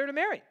that out there to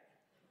marry.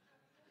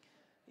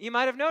 You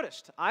might have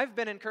noticed, I've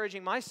been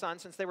encouraging my son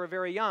since they were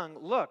very young,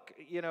 look,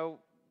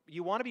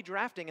 you want to be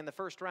drafting in the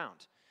first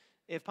round,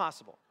 if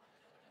possible.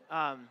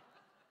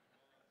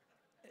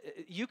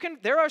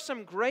 There are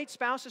some great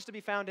spouses to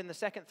be found in the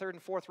second, third,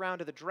 and fourth round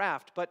of the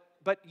draft, but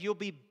you'll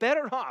be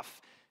better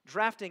off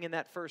drafting in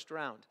that first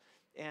round.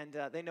 And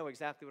they know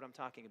exactly what I'm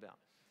talking about.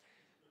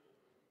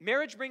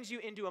 Marriage brings you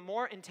into a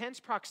more intense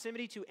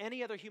proximity to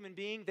any other human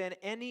being than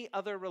any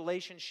other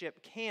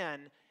relationship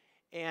can.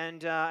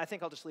 And I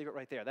think I'll just leave it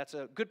right there. That's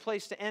a good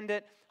place to end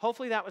it.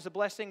 Hopefully that was a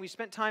blessing. We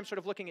spent time sort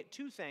of looking at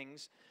 2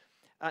 things.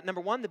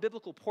 Number 1, the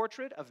biblical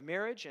portrait of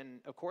marriage, and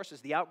of course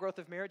is the outgrowth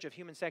of marriage, of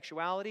human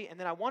sexuality. And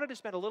then I wanted to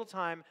spend a little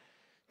time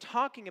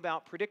talking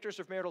about predictors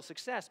of marital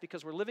success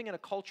because we're living in a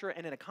culture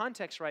and in a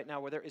context right now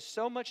where there is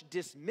so much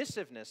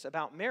dismissiveness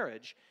about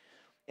marriage.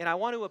 And I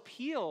want to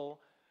appeal,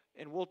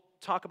 and we'll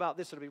talk about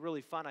this, it'll be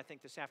really fun, I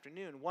think, this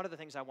afternoon. One of the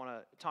things I want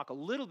to talk a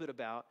little bit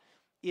about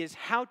is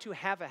how to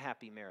have a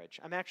happy marriage.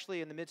 I'm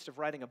actually in the midst of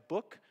writing a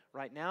book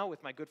right now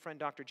with my good friend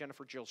Dr.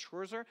 Jennifer Jill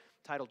Schwerzer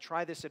titled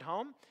Try This at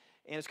Home.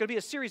 And it's going to be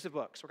a series of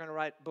books. We're going to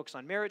write books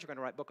on marriage. We're going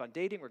to write a book on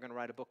dating. We're going to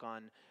write a book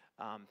on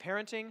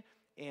parenting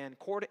and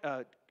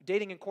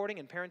dating and courting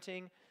and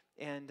parenting.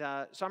 And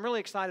so I'm really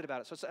excited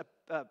about it. So it's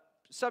a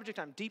subject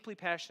I'm deeply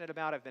passionate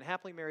about. I've been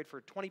happily married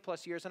for 20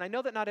 plus years. And I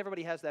know that not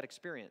everybody has that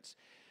experience.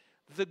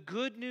 The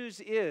good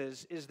news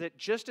is that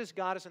just as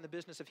God is in the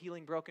business of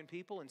healing broken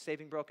people and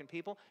saving broken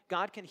people,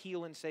 God can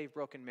heal and save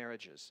broken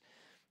marriages.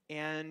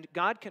 And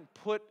God can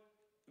put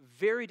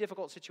very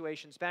difficult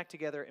situations back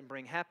together and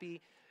bring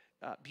happy,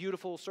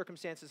 beautiful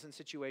circumstances and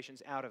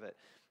situations out of it.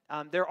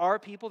 There are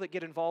people that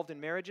get involved in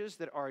marriages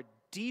that are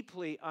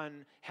deeply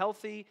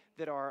unhealthy,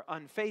 that are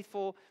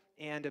unfaithful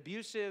and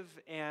abusive,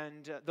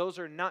 and those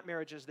are not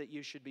marriages that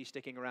you should be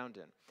sticking around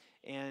in.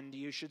 And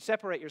you should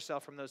separate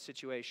yourself from those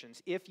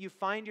situations. If you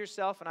find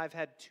yourself, and I've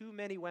had too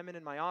many women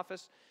in my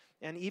office,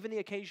 and even the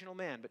occasional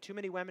man, but too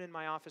many women in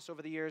my office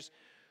over the years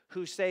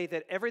who say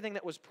that everything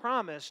that was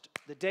promised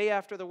the day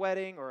after the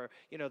wedding or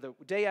the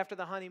day after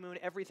the honeymoon,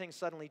 everything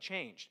suddenly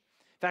changed.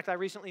 In fact, I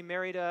recently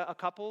married a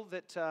couple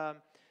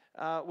that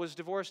was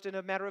divorced in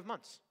a matter of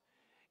months.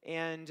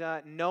 And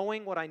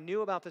knowing what I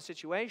knew about the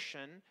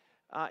situation,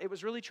 it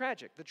was really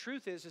tragic. The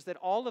truth is that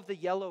all of the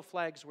yellow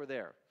flags were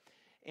there.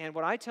 And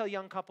what I tell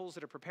young couples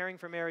that are preparing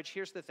for marriage,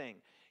 here's the thing.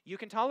 You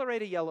can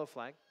tolerate a yellow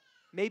flag,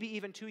 maybe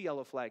even 2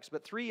 yellow flags,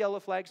 but 3 yellow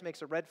flags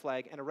makes a red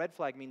flag, and a red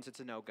flag means it's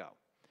a no-go.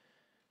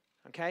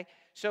 Okay?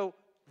 So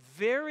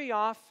very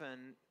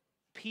often,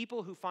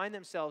 people who find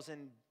themselves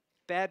in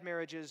bad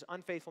marriages,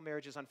 unfaithful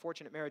marriages,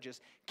 unfortunate marriages,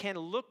 can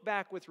look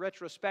back with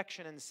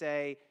retrospection and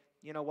say,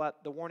 you know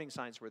what, the warning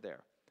signs were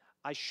there.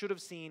 I should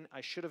have seen,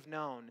 I should have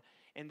known.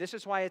 And this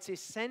is why it's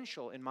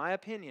essential, in my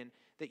opinion,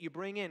 that you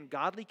bring in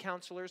godly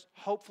counselors,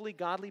 hopefully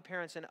godly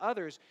parents and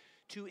others,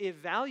 to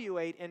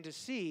evaluate and to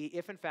see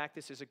if, in fact,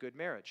 this is a good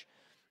marriage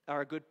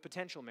or a good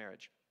potential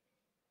marriage.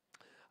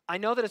 I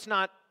know that it's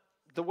not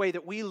the way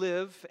that we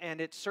live,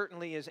 and it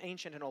certainly is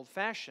ancient and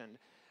old-fashioned,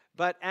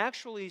 but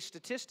actually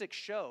statistics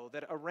show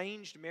that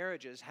arranged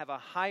marriages have a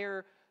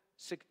higher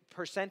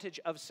percentage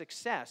of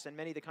success in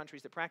many of the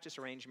countries that practice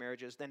arranged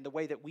marriages than the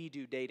way that we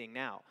do dating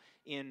now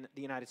in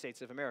the United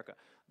States of America.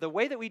 The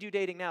way that we do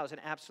dating now is an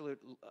absolute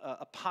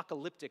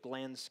apocalyptic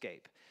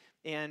landscape.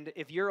 And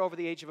if you're over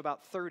the age of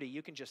about 30,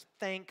 you can just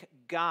thank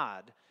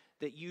God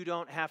that you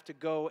don't have to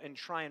go and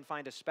try and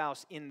find a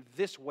spouse in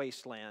this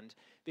wasteland,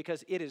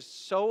 because it is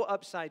so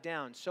upside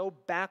down, so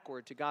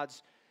backward to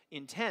God's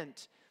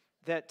intent,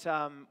 that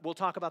we'll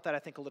talk about that, I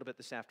think, a little bit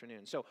this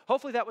afternoon. So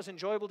hopefully that was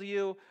enjoyable to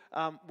you.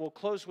 We'll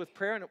close with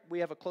prayer, and we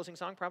have a closing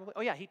song probably.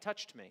 Oh yeah, He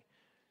touched me.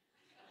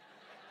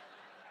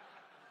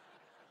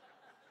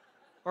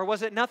 Or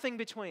was it nothing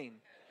between?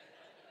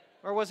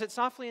 Or was it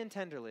softly and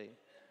tenderly?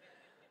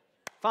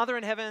 Father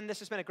in heaven, this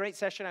has been a great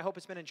session. I hope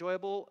it's been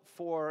enjoyable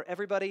for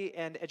everybody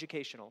and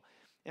educational.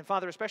 And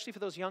Father, especially for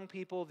those young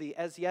people, the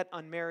as yet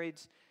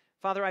unmarrieds,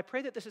 Father, I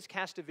pray that this has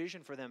cast a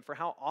vision for them for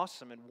how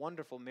awesome and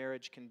wonderful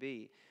marriage can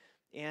be.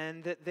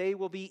 And that they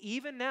will be,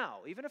 even now,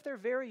 even if they're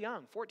very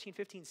young, 14,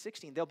 15,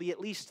 16, they'll be at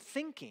least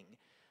thinking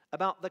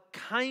about the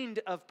kind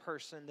of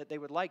person that they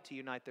would like to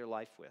unite their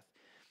life with.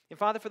 And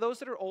Father, for those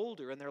that are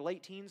older, in their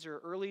late teens or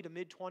early to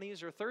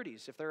mid-20s or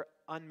 30s, if they're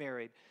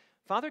unmarried,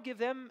 Father, give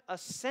them a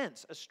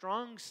sense, a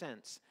strong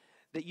sense,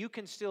 that you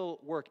can still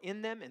work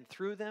in them and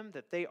through them,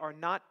 that they are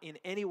not in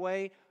any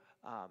way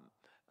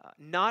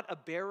not a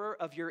bearer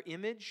of your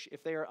image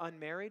if they are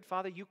unmarried.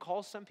 Father, you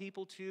call some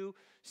people to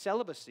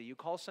celibacy. You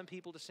call some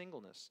people to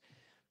singleness.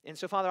 And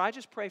so, Father, I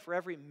just pray for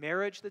every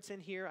marriage that's in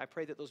here. I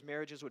pray that those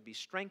marriages would be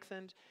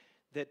strengthened,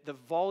 that the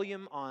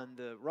volume on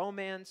the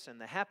romance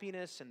and the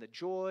happiness and the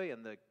joy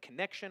and the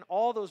connection,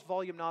 all those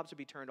volume knobs would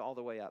be turned all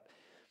the way up.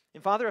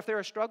 And Father, if there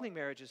are struggling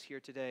marriages here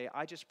today,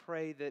 I just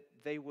pray that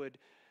they would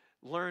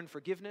learn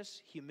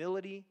forgiveness,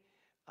 humility,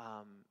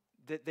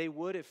 that they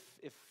would, if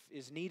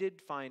is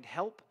needed, find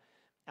help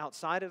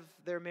outside of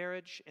their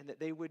marriage, and that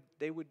they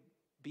would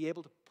be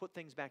able to put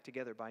things back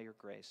together by your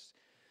grace.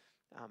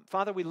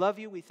 Father, we love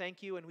you, we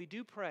thank you, and we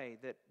do pray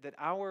that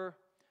our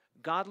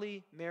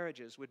godly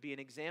marriages would be an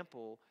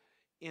example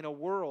in a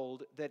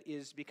world that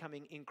is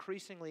becoming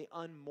increasingly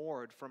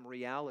unmoored from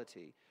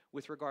reality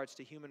with regards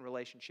to human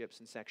relationships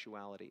and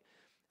sexuality.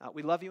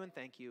 We love you and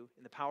thank you.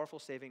 In the powerful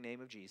saving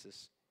name of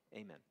Jesus,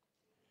 amen.